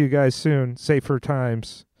to see you guys soon. Safer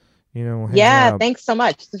times. Thanks so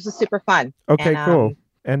much. This was super fun. Okay, cool.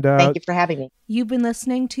 And thank you for having me. You've been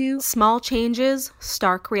listening to Small Changes,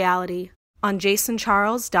 Stark Reality on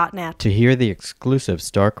jasoncharles.net. To hear the exclusive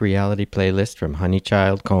Stark Reality playlist from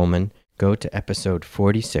Honeychild Coleman, go to episode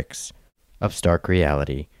 46 of Stark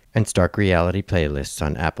Reality and Stark Reality playlists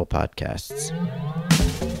on Apple Podcasts.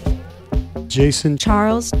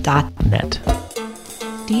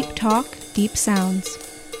 jasoncharles.net. Deep talk, deep sounds.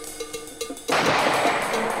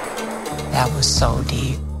 That was so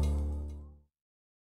deep.